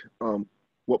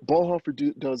 What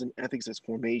Bonhoeffer does in ethics as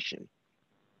formation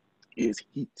is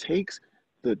he takes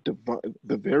the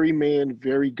very man,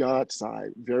 very God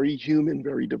side, very human,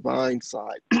 very divine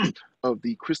side of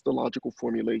the Christological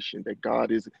formulation that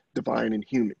God is divine and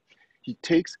human. He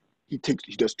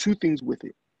does two things with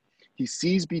it. He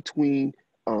sees between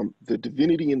the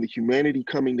divinity and the humanity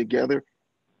coming together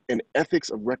an ethics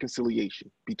of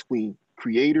reconciliation between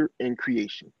creator and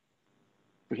creation.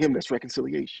 For him, that's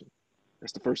reconciliation.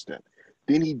 That's the first step.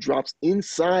 Then he drops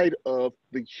inside of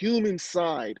the human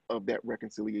side of that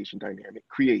reconciliation dynamic,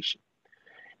 creation.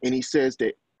 And he says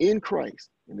that in Christ,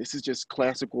 and this is just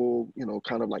classical,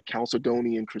 kind of like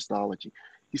Chalcedonian Christology.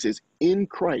 He says, in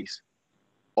Christ,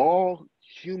 all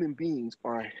human beings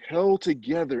are held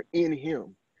together in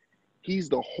him. He's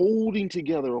the holding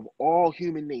together of all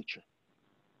human nature.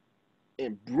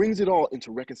 and brings it all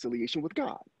into reconciliation with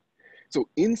God. So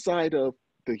inside of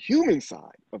the human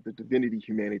side of the divinity,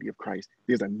 humanity of Christ,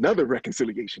 there's another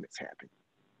reconciliation that's happened.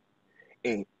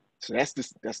 And so that's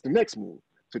the next move.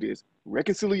 So there's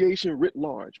reconciliation writ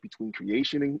large between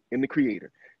creation and the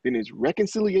creator. Then there's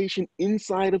reconciliation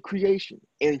inside of creation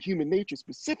and human nature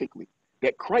specifically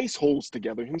that Christ holds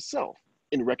together himself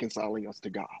in reconciling us to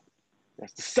God.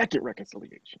 That's the second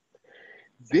reconciliation.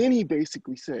 Then he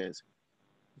basically says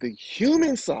the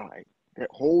human side that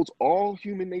holds all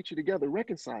human nature together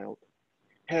reconciled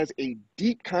has a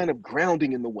deep kind of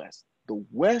grounding in the West. The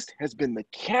West has been the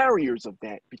carriers of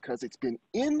that because it's been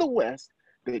in the West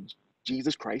that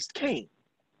Jesus Christ came.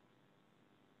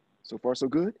 So far, so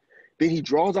good. Then he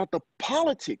draws out the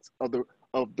politics of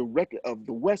the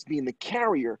West being the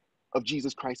carrier of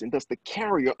Jesus Christ and thus the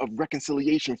carrier of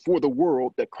reconciliation for the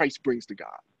world that Christ brings to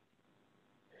God.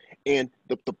 And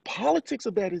the politics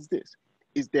of that is this,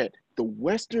 is that the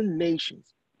Western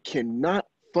nations cannot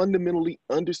fundamentally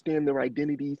understand their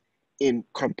identities in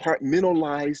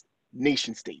compartmentalized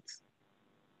nation states.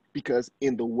 Because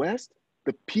in the West,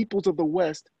 the peoples of the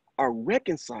West are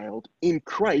reconciled in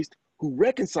Christ, who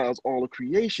reconciles all of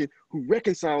creation, who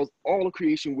reconciles all of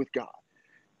creation with God.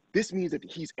 This means that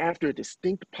he's after a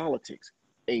distinct politics.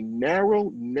 A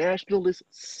narrow, nationalist,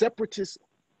 separatist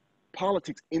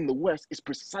politics in the West is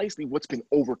precisely what's been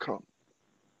overcome.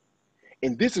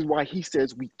 And this is why he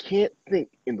says we can't think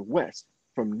in the West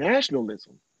from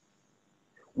nationalism.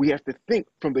 We have to think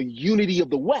from the unity of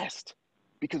the West,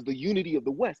 because the unity of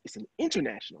the West is an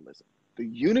internationalism. The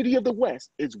unity of the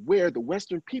West is where the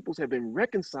Western peoples have been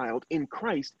reconciled in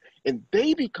Christ, and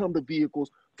they become the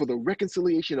vehicles for the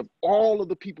reconciliation of all of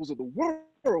the peoples of the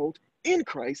world in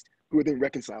Christ, who are then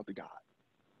reconciled to God.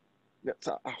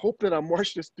 So I hope that I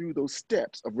marched us through those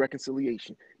steps of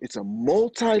reconciliation. It's a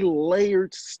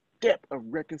multi-layered step of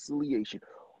reconciliation,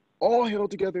 all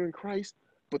held together in Christ.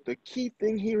 But the key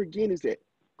thing here again is that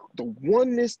the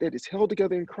oneness that is held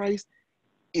together in Christ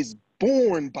is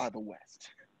born by the West.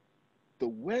 The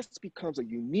West becomes a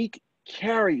unique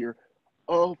carrier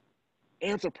of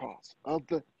anthropos, of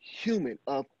the human,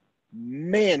 of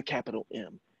man, capital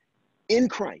M, in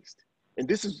Christ. And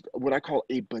this is what I call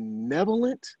a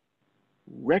benevolent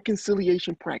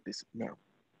reconciliation practice. Now,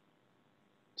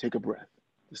 take a breath.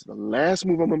 This is the last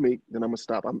move I'm gonna make, then I'm gonna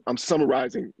stop. I'm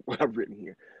summarizing what I've written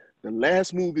here. The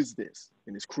last move is this,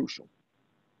 and it's crucial.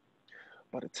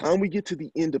 By the time we get to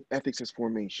the end of Ethics as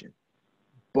Formation,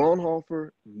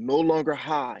 Bonhoeffer no longer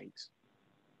hides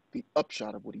the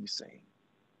upshot of what he's saying.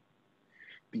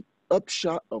 The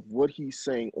upshot of what he's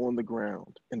saying on the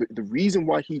ground, and the reason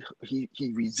why he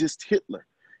resists Hitler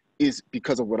is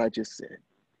because of what I just said.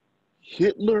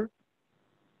 Hitler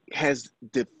has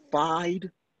defied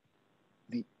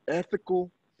the ethical,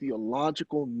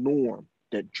 theological norm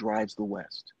that drives the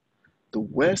West. The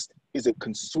West is a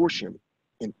consortium,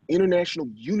 an international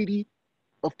unity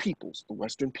of peoples, the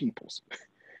Western peoples.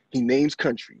 He names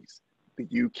countries, the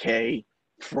UK,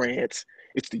 France,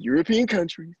 it's the European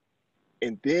countries,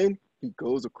 and then he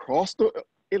goes across the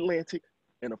Atlantic,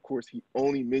 and of course he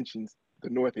only mentions the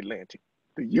North Atlantic,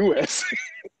 the US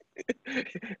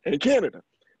and Canada,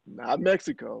 not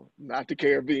Mexico, not the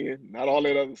Caribbean, not all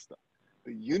that other stuff.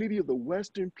 The unity of the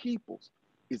Western peoples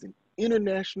is an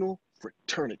international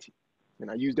fraternity. And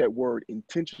I use that word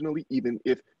intentionally, even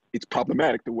if it's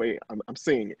problematic the way I'm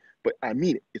saying it, but I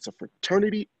mean it. It's a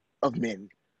fraternity of men,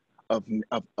 of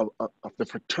the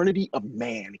fraternity of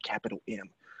man, capital M,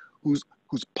 whose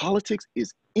politics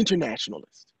is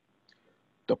internationalist.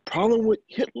 The problem with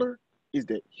Hitler is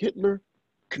that Hitler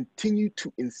continued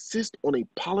to insist on a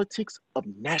politics of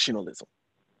nationalism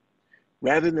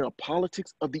rather than a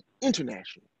politics of the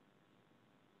international.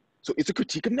 So it's a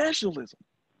critique of nationalism,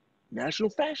 national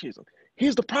fascism.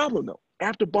 Here's the problem though.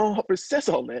 After Bonhoeffer says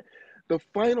all that, the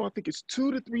final, I think it's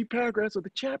 2 to 3 paragraphs of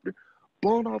the chapter,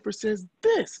 Bonhoeffer says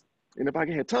this. And if I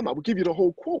can have time, I will give you the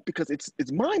whole quote because it's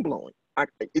mind-blowing.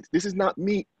 This is not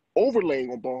me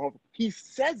overlaying on Bonhoeffer. He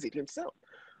says it himself.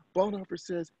 Bonhoeffer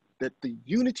says that the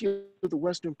unity of the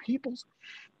Western peoples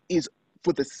is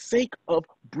for the sake of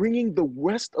bringing the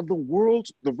rest of the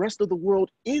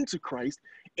world into Christ.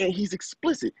 And he's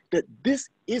explicit that this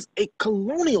is a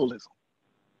colonialism.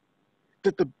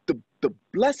 That the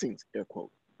blessings, air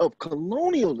quote, of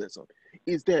colonialism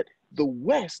is that the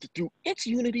West, through its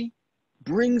unity,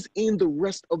 brings in the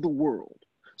rest of the world.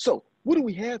 So what do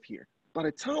we have here? By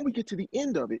the time we get to the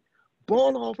end of it,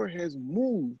 Bonhoeffer has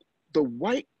moved the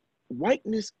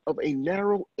whiteness of a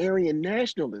narrow Aryan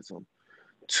nationalism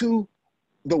to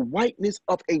the whiteness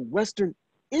of a Western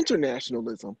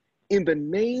internationalism in the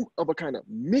name of a kind of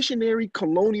missionary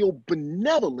colonial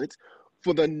benevolence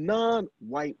for the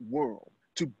non-white world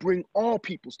to bring all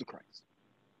peoples to Christ.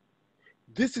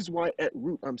 This is why at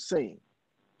root I'm saying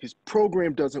his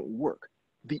program doesn't work.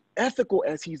 The ethical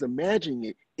as he's imagining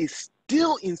it is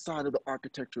still inside of the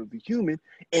architecture of the human,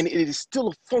 and it is still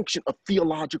a function of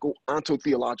theological,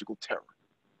 onto-theological terror.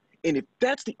 And if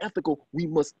that's the ethical, we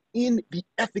must end the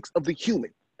ethics of the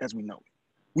human as we know it.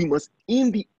 We must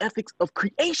end the ethics of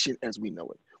creation as we know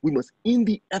it. We must end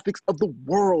the ethics of the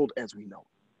world as we know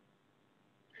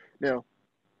it. Now,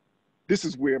 this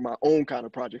is where my own kind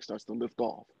of project starts to lift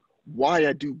off. Why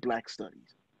I do Black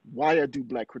studies, why I do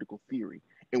Black critical theory,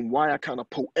 and why I kind of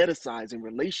poeticize in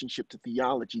relationship to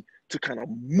theology to kind of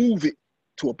move it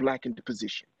to a Blackened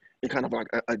position and kind of like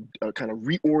a kind of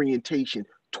reorientation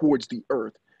towards the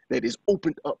earth that is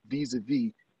opened up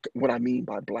vis-a-vis what I mean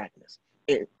by Blackness.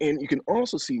 And you can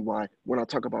also see why when I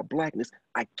talk about Blackness,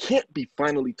 I can't be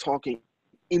finally talking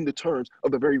in the terms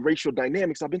of the very racial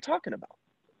dynamics I've been talking about.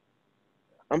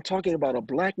 I'm talking about a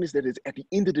Blackness that is at the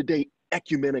end of the day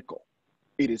ecumenical.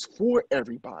 It is for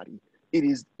everybody. It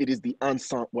is the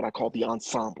ensemble, what I call the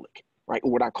ensemblic, right?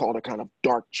 Or what I call the kind of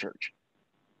dark church.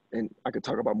 And I could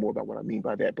talk about more about what I mean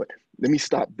by that, but let me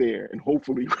stop there. And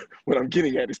hopefully what I'm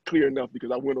getting at is clear enough,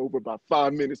 because I went over about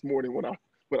 5 minutes more than what I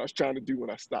was trying to do when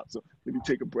I stopped. So let me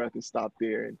take a breath and stop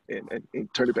there and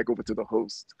turn it back over to the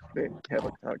host and have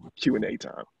a Q&A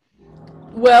time.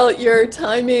 Well, your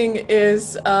timing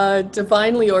is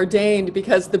divinely ordained,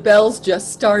 because the bells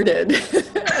just started.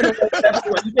 I don't know if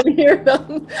everyone can hear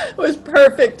them. It was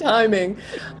perfect timing.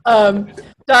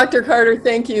 Dr. Carter,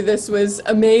 thank you. This was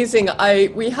amazing.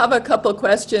 We have a couple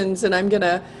questions, and I'm going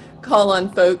to call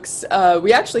on folks.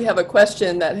 We actually have a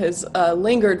question that has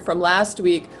lingered from last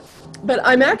week, but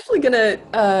I'm actually going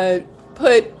to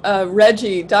put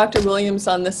Reggie, Dr. Williams,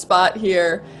 on the spot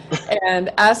here and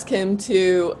ask him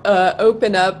to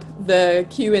open up the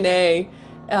Q&A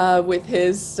with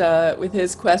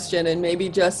his question, and maybe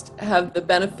just have the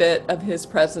benefit of his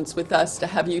presence with us to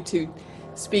have you two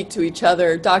speak to each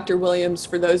other. Dr. Williams,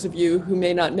 for those of you who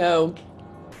may not know,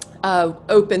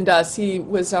 opened us. He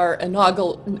was our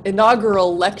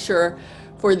inaugural lecturer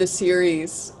for the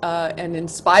series and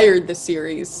inspired the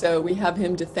series. So we have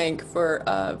him to thank for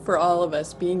all of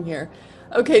us being here.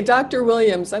 Okay, Dr.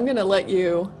 Williams, I'm going to let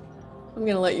you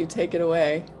take it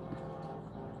away.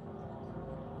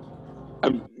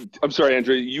 I'm sorry,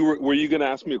 Andrea. Were you going to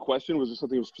ask me a question? Was there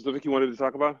something specific you wanted to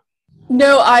talk about?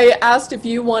 No, I asked if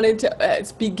you wanted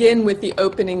to begin with the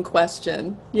opening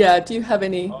question. Yeah, do you have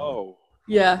any? Oh.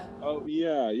 Yeah. Oh,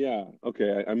 yeah.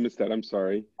 Okay, I missed that. I'm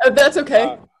sorry. Oh, that's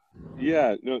okay.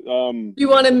 Yeah. No. You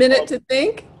want a minute to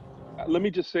think? Let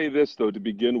me just say this, though, to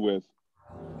begin with.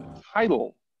 The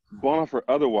title, Bonhoeffer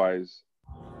Otherwise,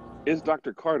 is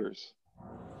Dr. Carter's.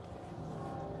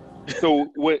 So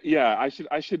what? Yeah, I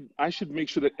should make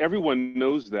sure that everyone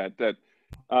knows that.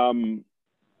 And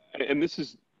this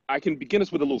is. I can begin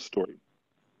us with a little story.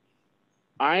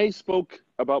 I spoke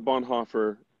about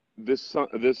Bonhoeffer this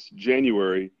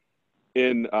January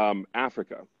in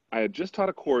Africa. I had just taught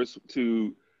a course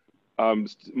to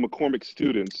McCormick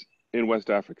students in West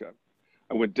Africa.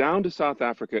 I went down to South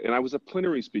Africa, and I was a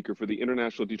plenary speaker for the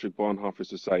International Dietrich Bonhoeffer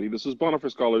Society. This was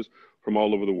Bonhoeffer scholars from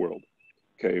all over the world.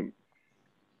 Okay,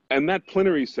 and that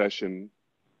plenary session,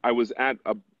 I was at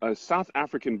a South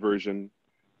African version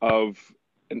of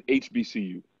an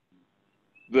HBCU.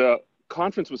 The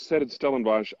conference was set in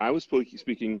Stellenbosch. I was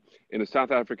speaking in a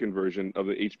South African version of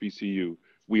the HBCU.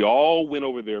 We all went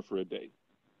over there for a day.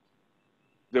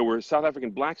 There were South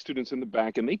African Black students in the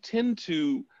back, and they tend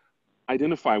to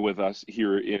identify with us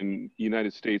here in the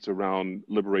United States around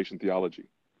liberation theology.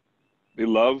 They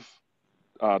love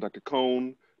Dr.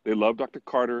 Cone. They love Dr.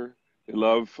 Carter. They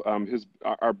love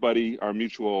our buddy, our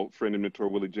mutual friend and mentor,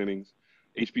 Willie Jennings.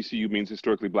 HBCU means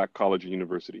Historically Black College and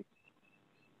University.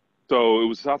 So it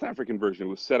was a South African version. It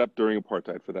was set up during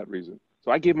apartheid for that reason. So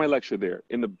I gave my lecture there.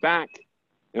 In the back,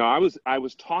 I was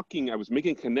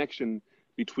making a connection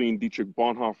between Dietrich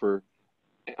Bonhoeffer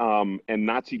and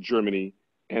Nazi Germany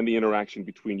and the interaction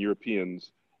between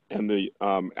Europeans and the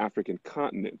African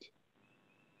continent.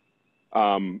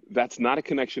 That's not a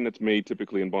connection that's made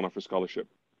typically in Bonhoeffer scholarship.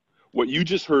 What you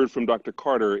just heard from Dr.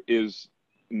 Carter is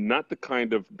not the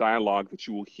kind of dialogue that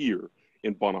you will hear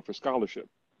in Bonhoeffer scholarship.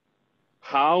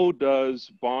 How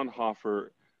does Bonhoeffer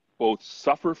both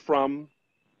suffer from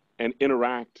and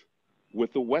interact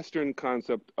with the Western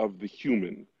concept of the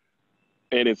human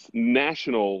and its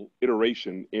national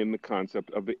iteration in the concept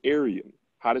of the Aryan?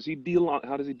 How does he deal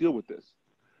with this?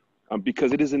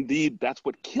 Because it is indeed, that's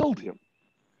what killed him.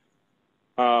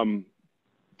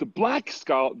 The black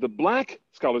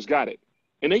scholars got it,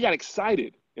 and they got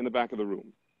excited in the back of the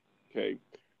room. Okay,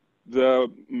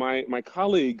 my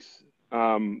colleagues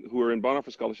who are in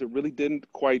Bonhoeffer scholarship really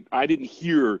I didn't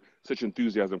hear such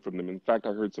enthusiasm from them. In fact,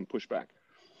 I heard some pushback.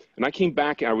 And I came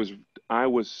back and I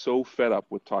was so fed up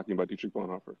with talking about Dietrich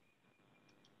Bonhoeffer.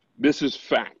 This is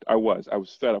fact. I was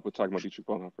fed up with talking about Dietrich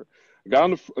Bonhoeffer. I got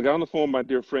on the phone with my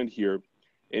dear friend here,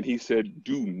 and he said,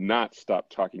 "Do not stop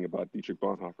talking about Dietrich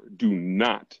Bonhoeffer. Do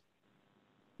not.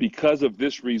 Because of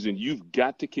this reason, you've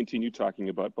got to continue talking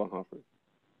about Bonhoeffer."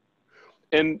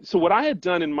 And so what I had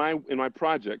done in my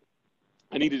project,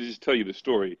 I needed to just tell you the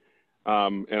story.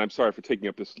 And I'm sorry for taking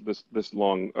up this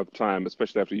long of time,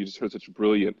 especially after you just heard such a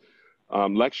brilliant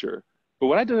lecture. But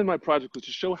what I did in my project was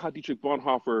to show how Dietrich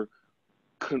Bonhoeffer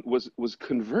was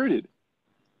converted.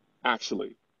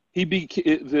 Actually,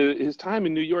 his time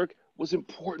in New York was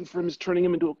important for him, as turning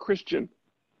him into a Christian.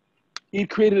 He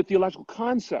created a theological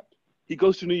concept. He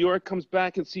goes to New York, comes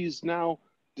back, and sees now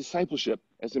discipleship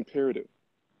as imperative.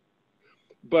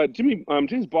 But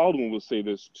James Baldwin will say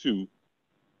this too,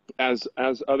 as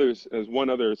one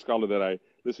other scholar that I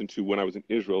listened to when I was in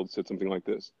Israel said something like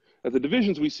this: that the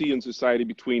divisions we see in society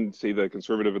between, say, the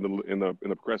conservative and the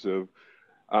progressive,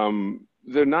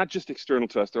 they're not just external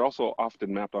to us; they're also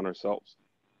often mapped on ourselves.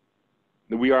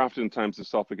 That we are oftentimes the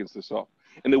self against the self,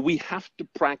 and that we have to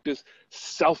practice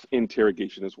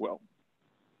self-interrogation as well.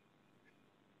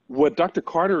 What Dr.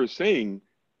 Carter is saying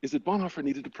is that Bonhoeffer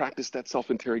needed to practice that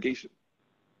self-interrogation.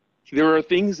 There are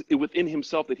things within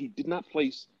himself that he did not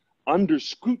place under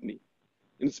scrutiny,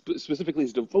 and specifically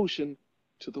his devotion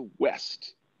to the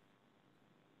West.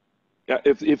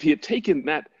 If he had taken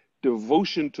that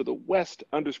devotion to the West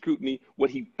under scrutiny, what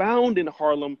he found in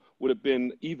Harlem would have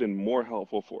been even more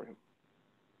helpful for him.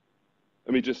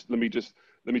 Let me just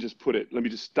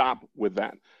stop with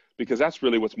that, because that's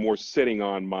really what's more sitting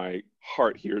on my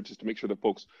heart here, just to make sure that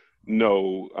folks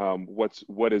know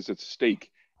what is at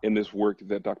stake in this work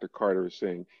that Dr. Carter is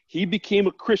saying. He became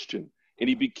a Christian, and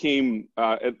he became,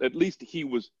 at least he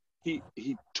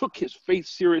took his faith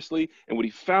seriously, and what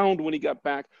he found when he got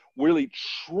back really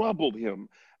troubled him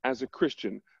as a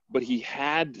Christian. But he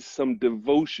had some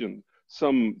devotion,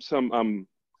 some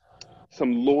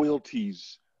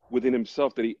loyalties within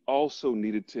himself that he also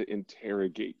needed to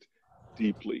interrogate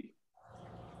deeply.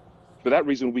 For that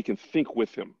reason, we can think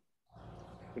with him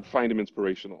and find him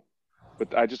inspirational.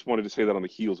 But I just wanted to say that on the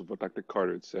heels of what Dr.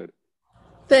 Carter had said.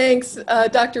 Thanks,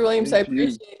 Dr. Williams. Thank I you.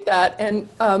 appreciate that. And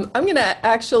I'm going to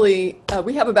actually,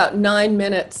 we have about 9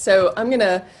 minutes, so I'm going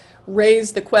to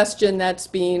raise the question that's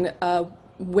been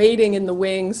waiting in the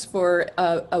wings for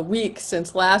a week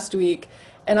since last week.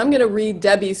 And I'm going to read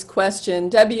Debbie's question.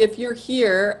 Debbie, if you're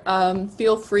here,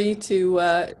 feel free to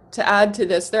add to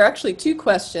this. There are actually 2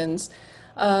 questions.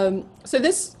 So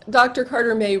this, Dr.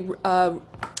 Carter, may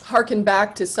harken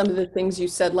back to some of the things you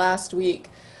said last week.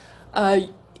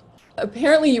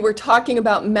 Apparently you were talking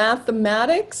about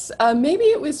mathematics. Maybe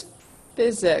it was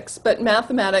physics, but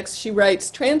mathematics, she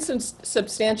writes,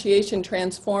 transubstantiation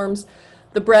transforms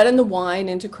the bread and the wine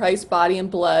into Christ's body and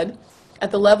blood.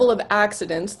 At the level of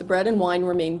accidents, the bread and wine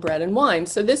remain bread and wine.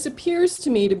 So this appears to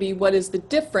me to be what is the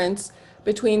difference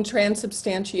between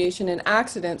transubstantiation and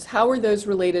accidents. How are those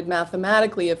related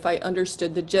mathematically, if I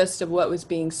understood the gist of what was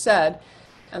being said?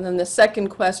 And then the second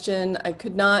question, I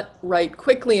could not write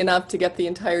quickly enough to get the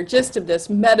entire gist of this.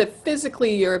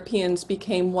 Metaphysically, Europeans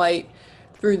became white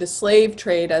through the slave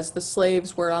trade as the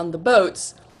slaves were on the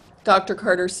boats. Dr.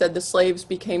 Carter said the slaves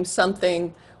became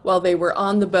something while they were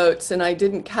on the boats, and I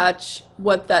didn't catch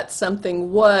what that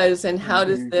something was, and how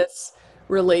does this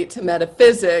relate to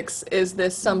metaphysics? Is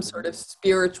this some sort of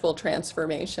spiritual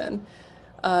transformation?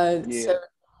 So,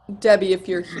 Debbie, if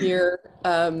you're here,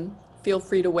 feel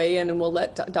free to weigh in, and we'll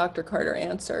let Dr. Carter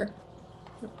answer.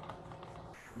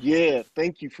 Yeah,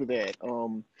 thank you for that.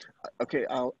 Okay,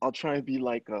 I'll try and be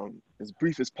like as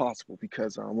brief as possible,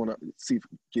 because I want to see if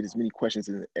we can get as many questions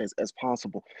as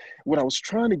possible. What I was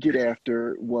trying to get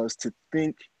after was to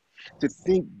think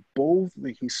both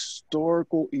the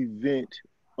historical event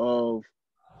of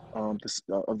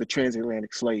the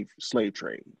transatlantic slave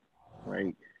trade,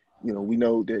 right? You know, we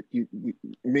know that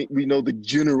we know the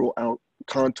general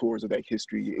contours of that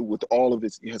history with all of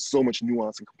it has so much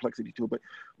nuance and complexity to it, but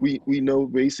we know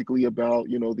basically about,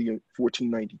 you know, the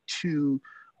 1492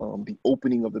 the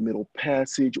opening of the Middle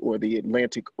Passage or the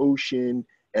Atlantic Ocean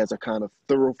as a kind of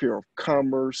thoroughfare of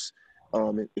commerce,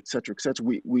 et cetera, et cetera.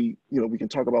 We can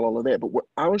talk about all of that, but what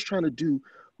I was trying to do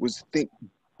was think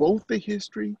both the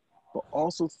history, but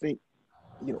also think,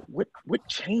 you know, what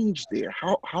changed there?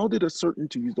 How did a certain,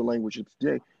 to use the language of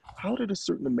today, how did a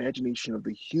certain imagination of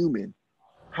the human,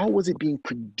 how was it being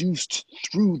produced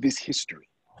through this history?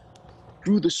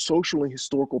 through the social and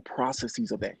historical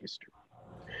processes of that history.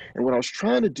 And what I was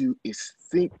trying to do is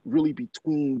think really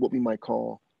between what we might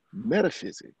call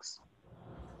metaphysics,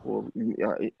 or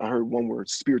I heard one word,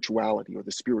 spirituality, or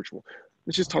the spiritual.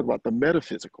 Let's just talk about the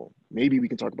metaphysical. Maybe we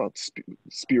can talk about the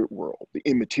spirit world, the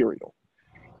immaterial,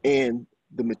 and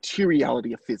the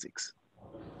materiality of physics.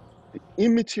 The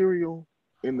immaterial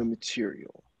and the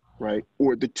material, right?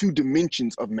 Or the two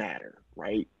dimensions of matter,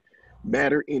 right?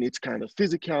 Matter in its kind of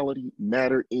physicality,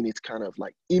 matter in its kind of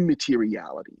like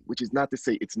immateriality, which is not to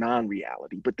say it's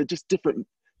non-reality, but they're just different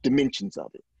dimensions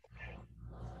of it.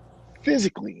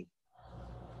 Physically,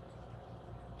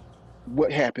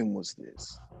 what happened was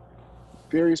this.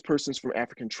 Various persons from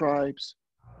African tribes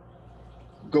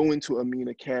go into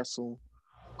Amina Castle,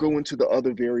 go into the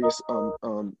other various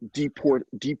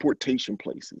deportation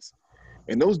places.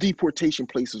 And those deportation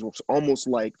places were almost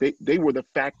like they were the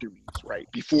factories,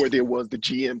 right? Before there was the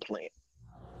GM plant,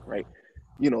 right?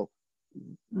 You know,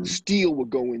 steel would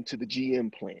go into the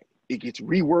GM plant. It gets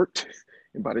reworked.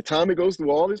 And by the time it goes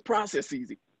through all its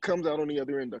processes, it comes out on the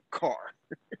other end a car.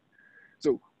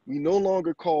 So we no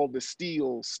longer call the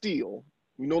steel steel.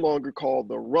 We no longer call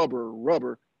the rubber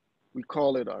rubber. We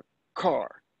call it a car,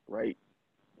 right?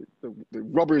 The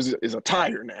rubber is a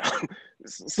tire now.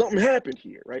 Something happened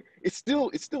here, right? It's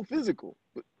still physical,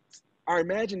 but our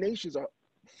imaginations are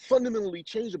fundamentally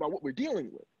changed about what we're dealing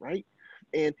with, right?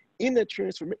 And in that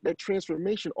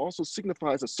transformation also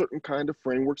signifies a certain kind of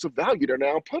frameworks of value that are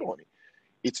now put on it.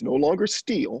 It's no longer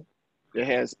steel that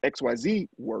has XYZ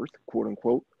worth, quote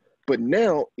unquote, but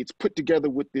now it's put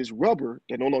together with this rubber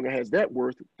that no longer has that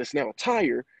worth, that's now a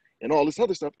tire and all this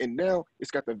other stuff. And now it's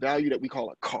got the value that we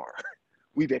call a car.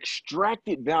 We've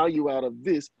extracted value out of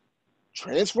this,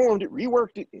 transformed it,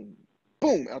 reworked it, and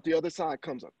boom, out the other side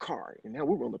comes a car. And now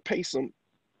we're going to pay some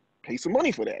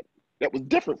money for that. That was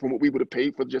different from what we would have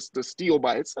paid for just the steel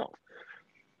by itself.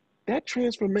 That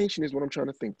transformation is what I'm trying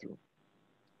to think through.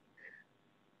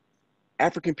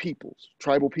 African peoples,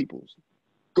 tribal peoples,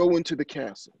 go into the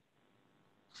castle,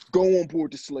 go on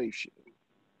board the slave ship.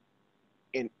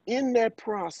 And in that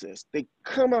process, they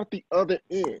come out the other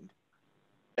end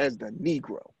as the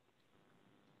Negro.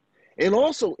 And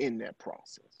also in that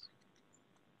process,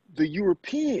 the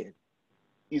European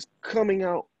is coming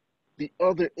out the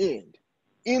other end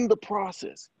in the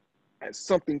process as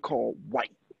something called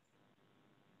white.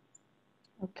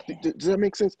 Okay. Does that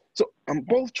make sense? So I'm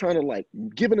both trying to like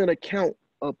give an account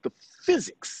of the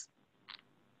physics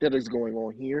that is going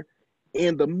on here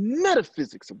and the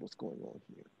metaphysics of what's going on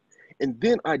here. And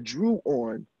then I drew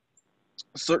on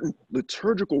certain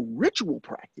liturgical ritual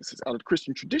practices out of the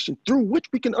Christian tradition through which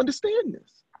we can understand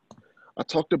this. I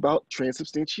talked about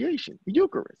transubstantiation, the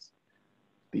Eucharist,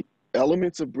 the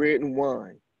elements of bread and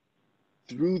wine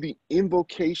through the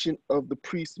invocation of the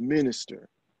priest minister.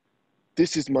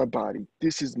 This is my body,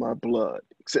 this is my blood.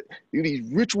 Except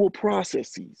these ritual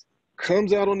processes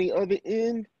comes out on the other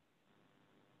end,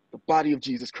 the body of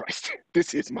Jesus Christ.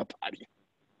 This is my body.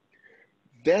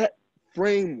 That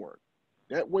framework,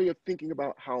 that way of thinking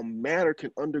about how matter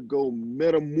can undergo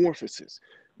metamorphosis,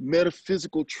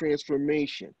 metaphysical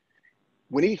transformation.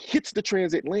 When it hits the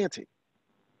transatlantic,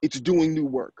 it's doing new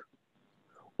work.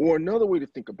 Or another way to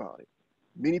think about it,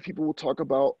 many people will talk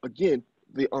about, again,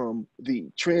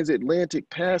 the transatlantic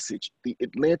passage, the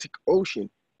Atlantic Ocean,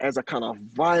 as a kind of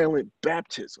violent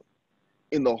baptism.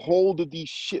 In the hold of these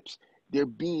ships, they're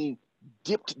being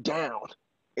dipped down,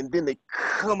 and then they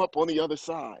come up on the other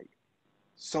side.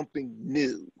 Something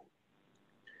new.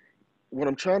 What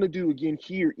I'm trying to do again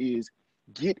here is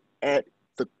get at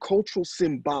the cultural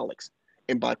symbolics.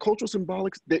 And by cultural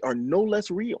symbolics, they are no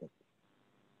less real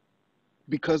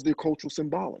because they're cultural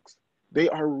symbolics. They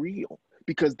are real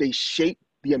because they shape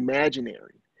the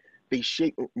imaginary. They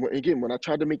shape, again, when I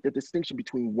tried to make the distinction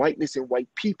between whiteness and white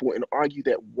people and argue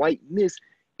that whiteness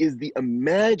is the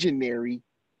imaginary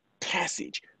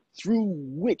passage through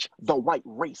which the white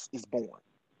race is born.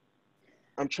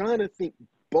 I'm trying to think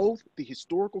both the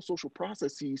historical social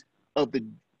processes of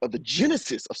the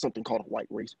genesis of something called a white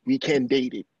race. We can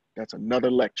date it. That's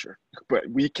another lecture, but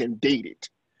we can date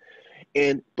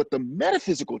it. But the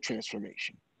metaphysical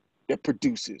transformation that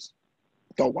produces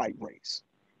the white race,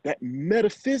 that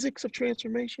metaphysics of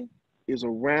transformation is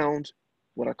around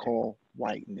what I call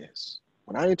whiteness.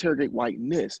 When I interrogate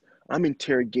whiteness, I'm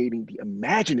interrogating the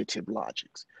imaginative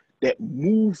logics that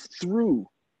move through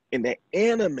and that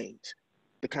animate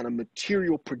the kind of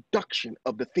material production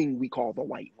of the thing we call the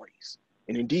white race.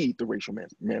 And indeed, the racial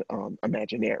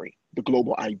imaginary, the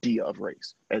global idea of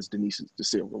race, as Denise De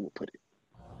Silva will put it.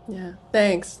 Yeah,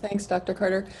 thanks. Thanks, Dr.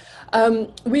 Carter.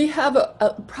 We have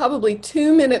probably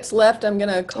 2 minutes left. I'm going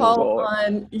to Oh call Lord.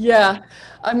 on, yeah,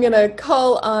 I'm going to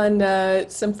call on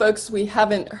some folks we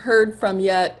haven't heard from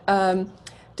yet.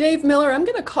 Dave Miller, I'm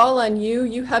going to call on you.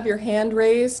 You have your hand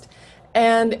raised.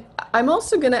 And I'm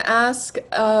also going to ask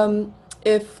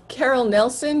if Carol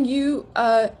Nelson, you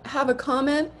have a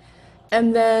comment.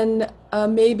 And then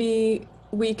maybe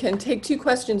we can take two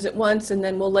questions at once and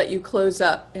then we'll let you close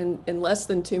up in less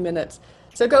than 2 minutes.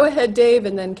 So go ahead, Dave,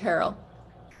 and then Carol.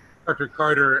 Dr.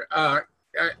 Carter,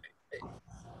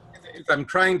 I'm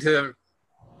trying to,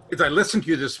 as I listened to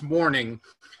you this morning,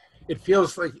 it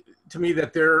feels like to me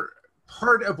that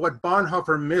part of what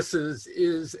Bonhoeffer misses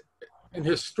is an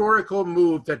historical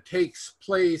move that takes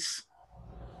place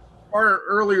far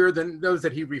earlier than those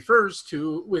that he refers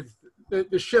to, with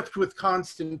the shift with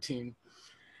Constantine.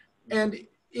 And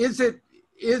is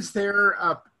there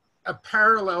a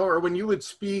parallel, or when you would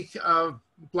speak of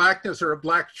Blackness or a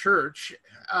Black church,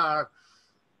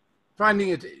 finding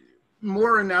it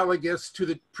more analogous to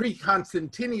the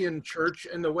pre-Constantinian church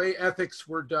and the way ethics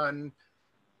were done?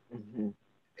 Mm-hmm.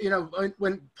 You know,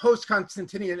 when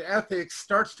post-Constantinian ethics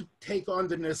starts to take on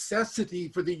the necessity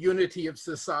for the unity of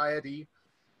society,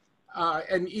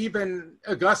 and even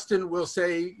Augustine will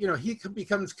say, you know, he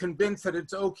becomes convinced that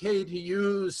it's okay to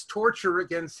use torture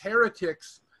against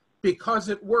heretics because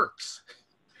it works.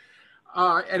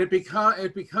 And it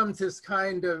becomes this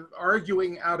kind of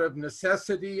arguing out of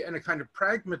necessity and a kind of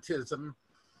pragmatism.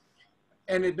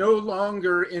 And it no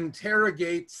longer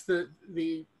interrogates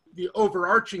the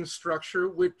overarching structure,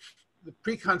 which the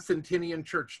pre-Constantinian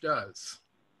church does.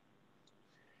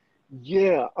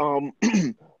 Yeah.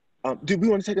 Do we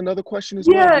want to take another question as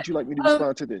well? Or would you like me to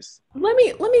respond to this? Let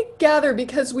me gather,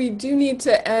 because we do need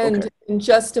to end in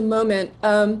just a moment.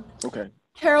 Okay.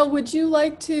 Carol, would you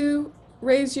like to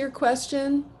raise your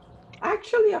question?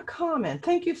 Actually, a comment.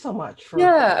 Thank you so much for.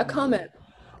 Yeah, a comment.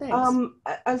 Thanks.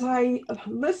 As I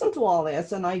listened to all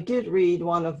this, and I did read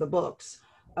one of the books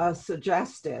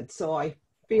suggested, so I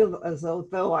feel as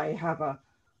though I have a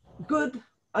good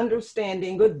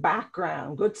understanding, good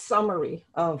background, good summary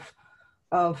of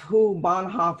who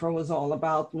Bonhoeffer was all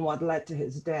about and what led to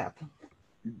his death.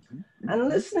 Mm-hmm. And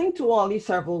listening to all these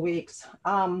several weeks,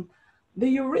 the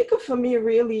eureka for me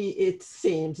really, it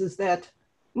seems, is that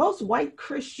most white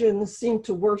Christians seem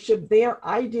to worship their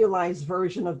idealized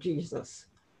version of Jesus,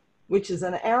 which is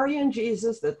an Aryan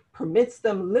Jesus that permits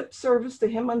them lip service to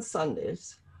him on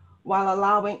Sundays, while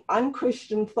allowing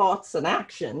unchristian thoughts and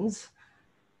actions,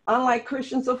 unlike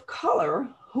Christians of color,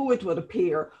 who it would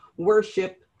appear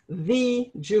worship the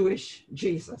Jewish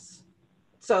Jesus.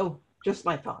 So just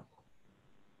my thought.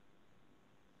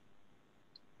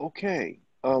 Okay.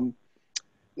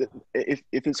 If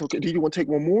it's okay, do you want to take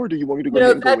one more, or do you want me to go No,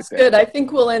 ahead and go with that? that's good. I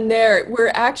think we'll end there.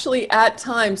 We're actually at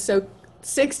time, so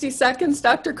 60 seconds,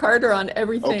 Dr. Carter, on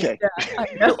everything. Okay.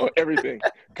 Yeah, On everything.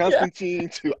 Constantine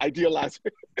to idealize.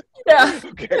 Yeah.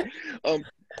 Okay.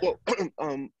 Well,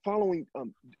 following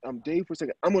Dave for a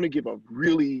second, I'm going to give a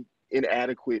really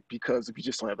inadequate, because we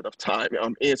just don't have enough time,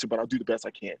 answer, but I'll do the best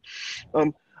I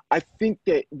can. I think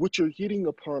that what you're hitting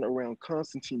upon around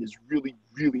Constantine is really,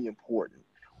 really important.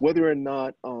 Whether or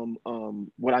not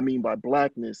what I mean by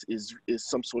Blackness is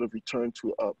some sort of return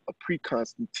to a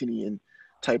pre-Constantinian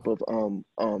type of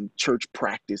church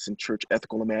practice and church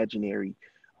ethical imaginary.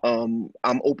 I'm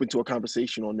open to a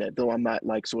conversation on that, though I'm not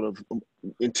like sort of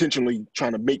intentionally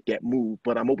trying to make that move,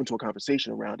 but I'm open to a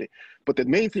conversation around it. But the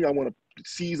main thing I want to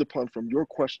seize upon from your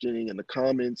questioning and the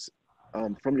comments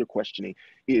from your questioning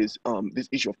is this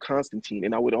issue of Constantine.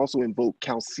 And I would also invoke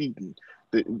Chalcedon,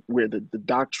 where the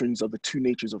doctrines of the two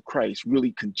natures of Christ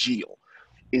really congeal.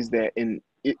 Is that, and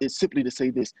it's simply to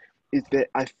say this, is that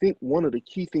I think one of the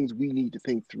key things we need to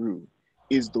think through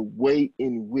is the way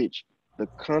in which the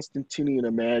Constantinian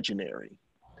imaginary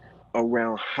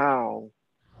around how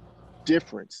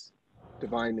difference,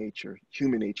 divine nature,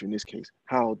 human nature in this case,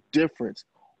 how difference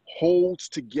holds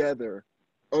together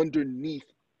underneath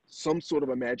some sort of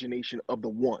imagination of the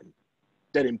one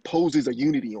that imposes a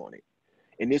unity on it.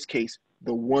 In this case,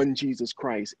 the one Jesus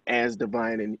Christ as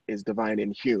divine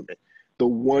and human. The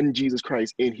one Jesus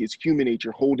Christ in his human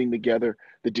nature holding together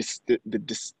the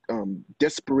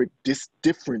disparate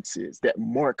differences that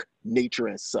mark nature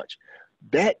as such.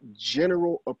 That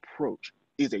general approach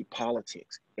is a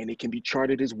politics, and it can be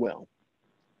charted as well.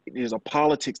 There's a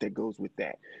politics that goes with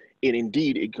that. And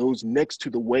indeed, it goes next to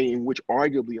the way in which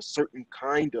arguably a certain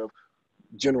kind of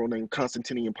general name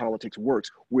Constantinian politics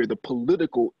works, where the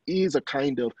political is a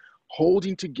kind of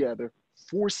holding together,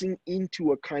 forcing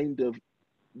into a kind of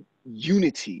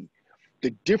unity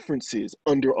the differences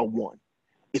under a one.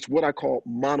 It's what I called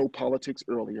monopolitics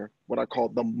earlier, what I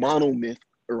called the monomyth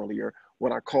earlier,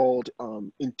 what I called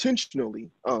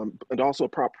intentionally and also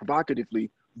provocatively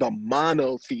the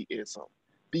monotheism.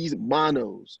 These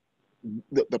monos,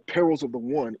 the perils of the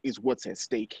one is what's at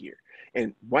stake here.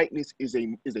 And whiteness is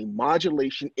a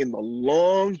modulation in the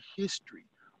long history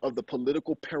of the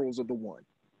political perils of the one,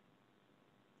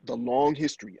 the long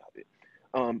history of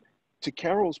it. To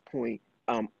Carol's point,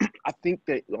 I think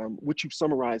that what you've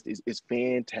summarized is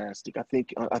fantastic.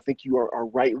 I think you are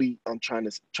rightly trying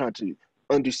to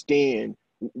understand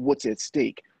what's at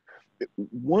stake.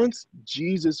 Once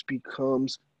Jesus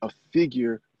becomes a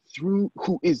figure through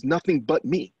who is nothing but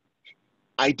me,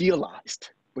 idealized,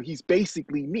 but he's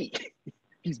basically me.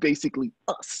 He's basically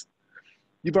us.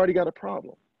 You've already got a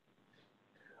problem.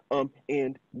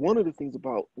 And one of the things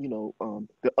about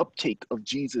the uptake of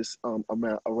Jesus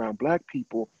around Black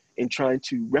people and trying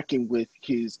to reckon with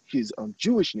his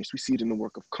Jewishness, we see it in the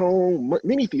work of Cone,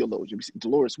 many theologians, we see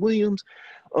Dolores Williams.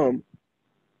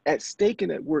 At stake in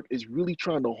that work is really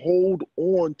trying to hold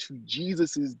on to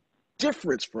Jesus's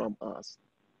difference from us,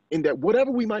 in that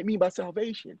whatever we might mean by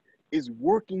salvation is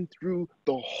working through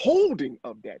the holding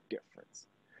of that difference,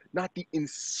 not the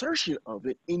insertion of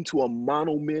it into a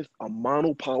monomyth, a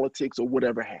monopolitics, or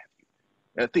whatever have you.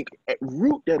 And I think at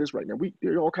root, that is right. Now,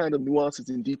 there are all kinds of nuances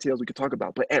and details we could talk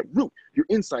about, but at root, your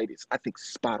insight is, I think,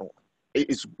 spot on.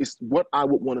 It's what I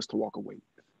would want us to walk away with.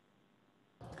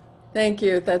 Thank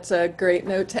you. That's a great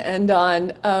note to end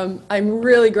on. I'm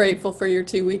really grateful for your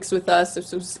 2 weeks with us.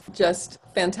 This was just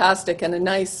fantastic and a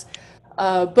nice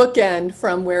bookend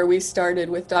from where we started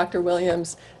with Dr.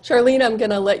 Williams. Charlene, I'm going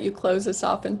to let you close us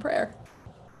off in prayer.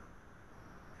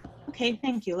 Okay,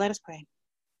 thank you. Let us pray.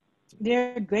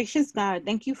 Dear gracious God,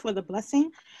 thank you for the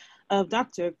blessing of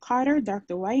Dr. Carter,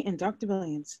 Dr. White, and Dr.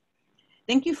 Williams.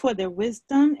 Thank you for their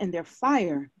wisdom and their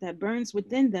fire that burns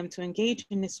within them to engage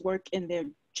in this work, and their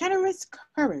generous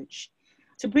courage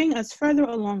to bring us further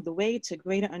along the way to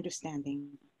greater understanding.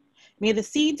 May the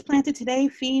seeds planted today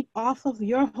feed off of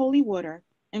your holy water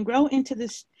and grow into the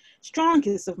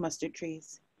strongest of mustard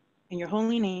trees. In your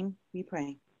holy name we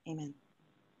pray. Amen.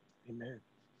 Amen.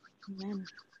 Amen.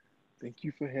 Thank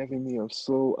you for having me. I'm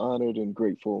so honored and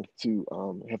grateful to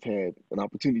have had an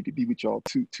opportunity to be with y'all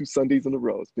two Sundays in a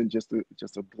row. It's been just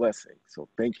a blessing. So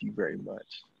thank you very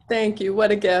much. Thank you.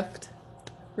 What a gift.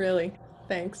 Really.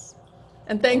 Thanks.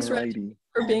 And thanks, Rich,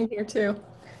 for being here too.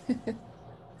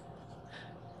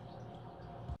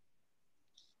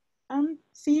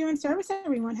 See you in service,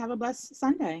 everyone. Have a blessed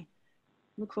Sunday.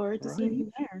 Look forward to seeing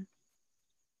you there.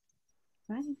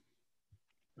 Bye.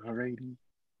 All righty.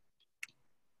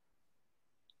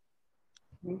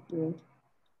 Thank you.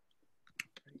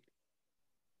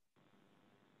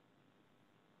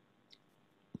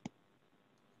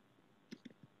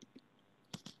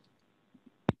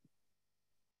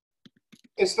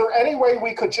 Is there any way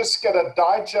we could just get a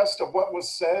digest of what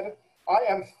was said?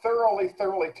 I am thoroughly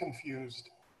confused.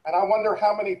 And I wonder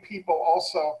how many people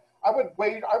also, I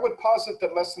would posit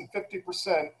that less than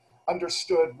 50%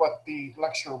 understood what the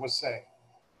lecturer was saying,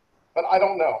 but I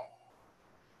don't know.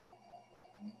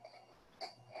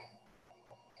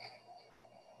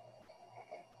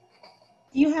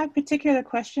 Do you have particular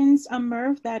questions,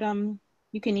 Merv, that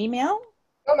you can email?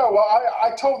 No, well,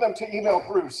 I told them to email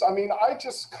Bruce. I mean, I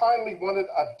just kindly wanted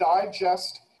a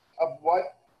digest of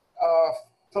what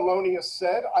Thelonious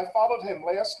said. I followed him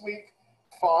last week,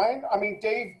 fine. I mean,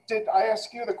 Dave, did I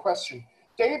ask you the question?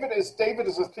 David is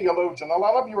a theologian. A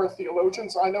lot of you are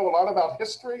theologians. I know a lot about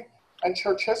history and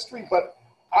church history, but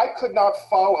I could not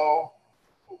follow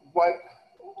what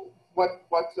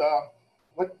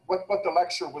the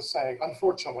lecturer was saying,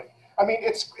 unfortunately. I mean,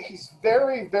 he's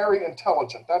very, very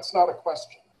intelligent. That's not a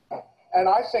question. And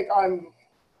I think I'm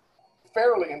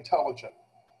fairly intelligent,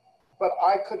 but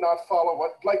I could not follow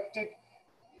did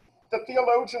the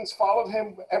theologians followed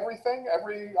him everything,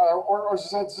 or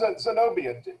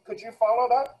Zenobia? Could you follow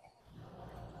that?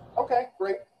 Okay,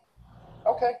 great.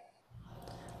 Okay.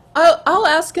 I'll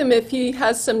ask him if he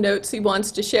has some notes he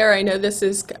wants to share. I know this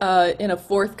is in a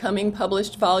forthcoming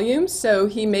published volume, so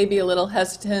he may be a little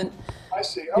hesitant. I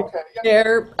see. Okay. Yeah.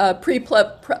 Share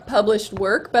pre-published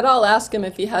work, but I'll ask him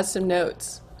if he has some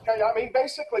notes. Okay. I mean,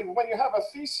 basically, when you have a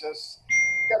thesis,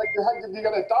 you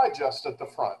got to digest at the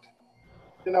front,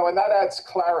 and that adds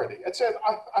clarity.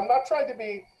 I'm not trying to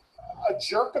be a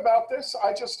jerk about this.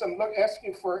 I just am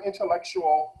asking for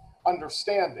intellectual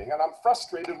understanding, and I'm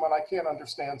frustrated when I can't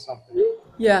understand something.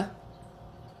 Yeah.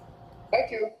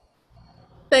 Thank you.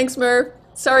 Thanks, Merv.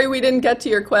 Sorry we didn't get to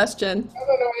your question. No.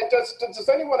 Does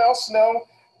anyone else know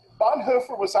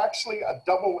Bonhoeffer was actually a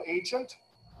double agent?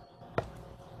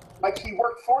 like he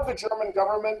worked for the German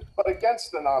government, but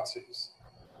against the Nazis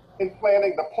in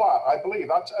planning the plot, I believe.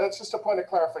 That's just a point of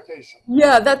clarification.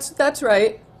 Yeah, that's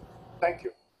right. Thank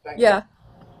you. Thank Yeah. you.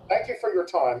 Thank you for your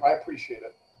time. I appreciate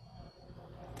it.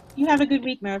 You have a good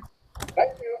week, Merv.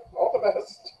 Thank you. All the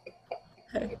best.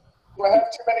 Okay. Do I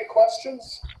have too many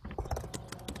questions?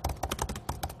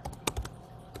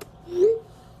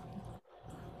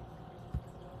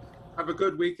 Have a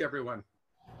good week, everyone.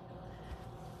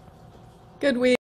 Good week.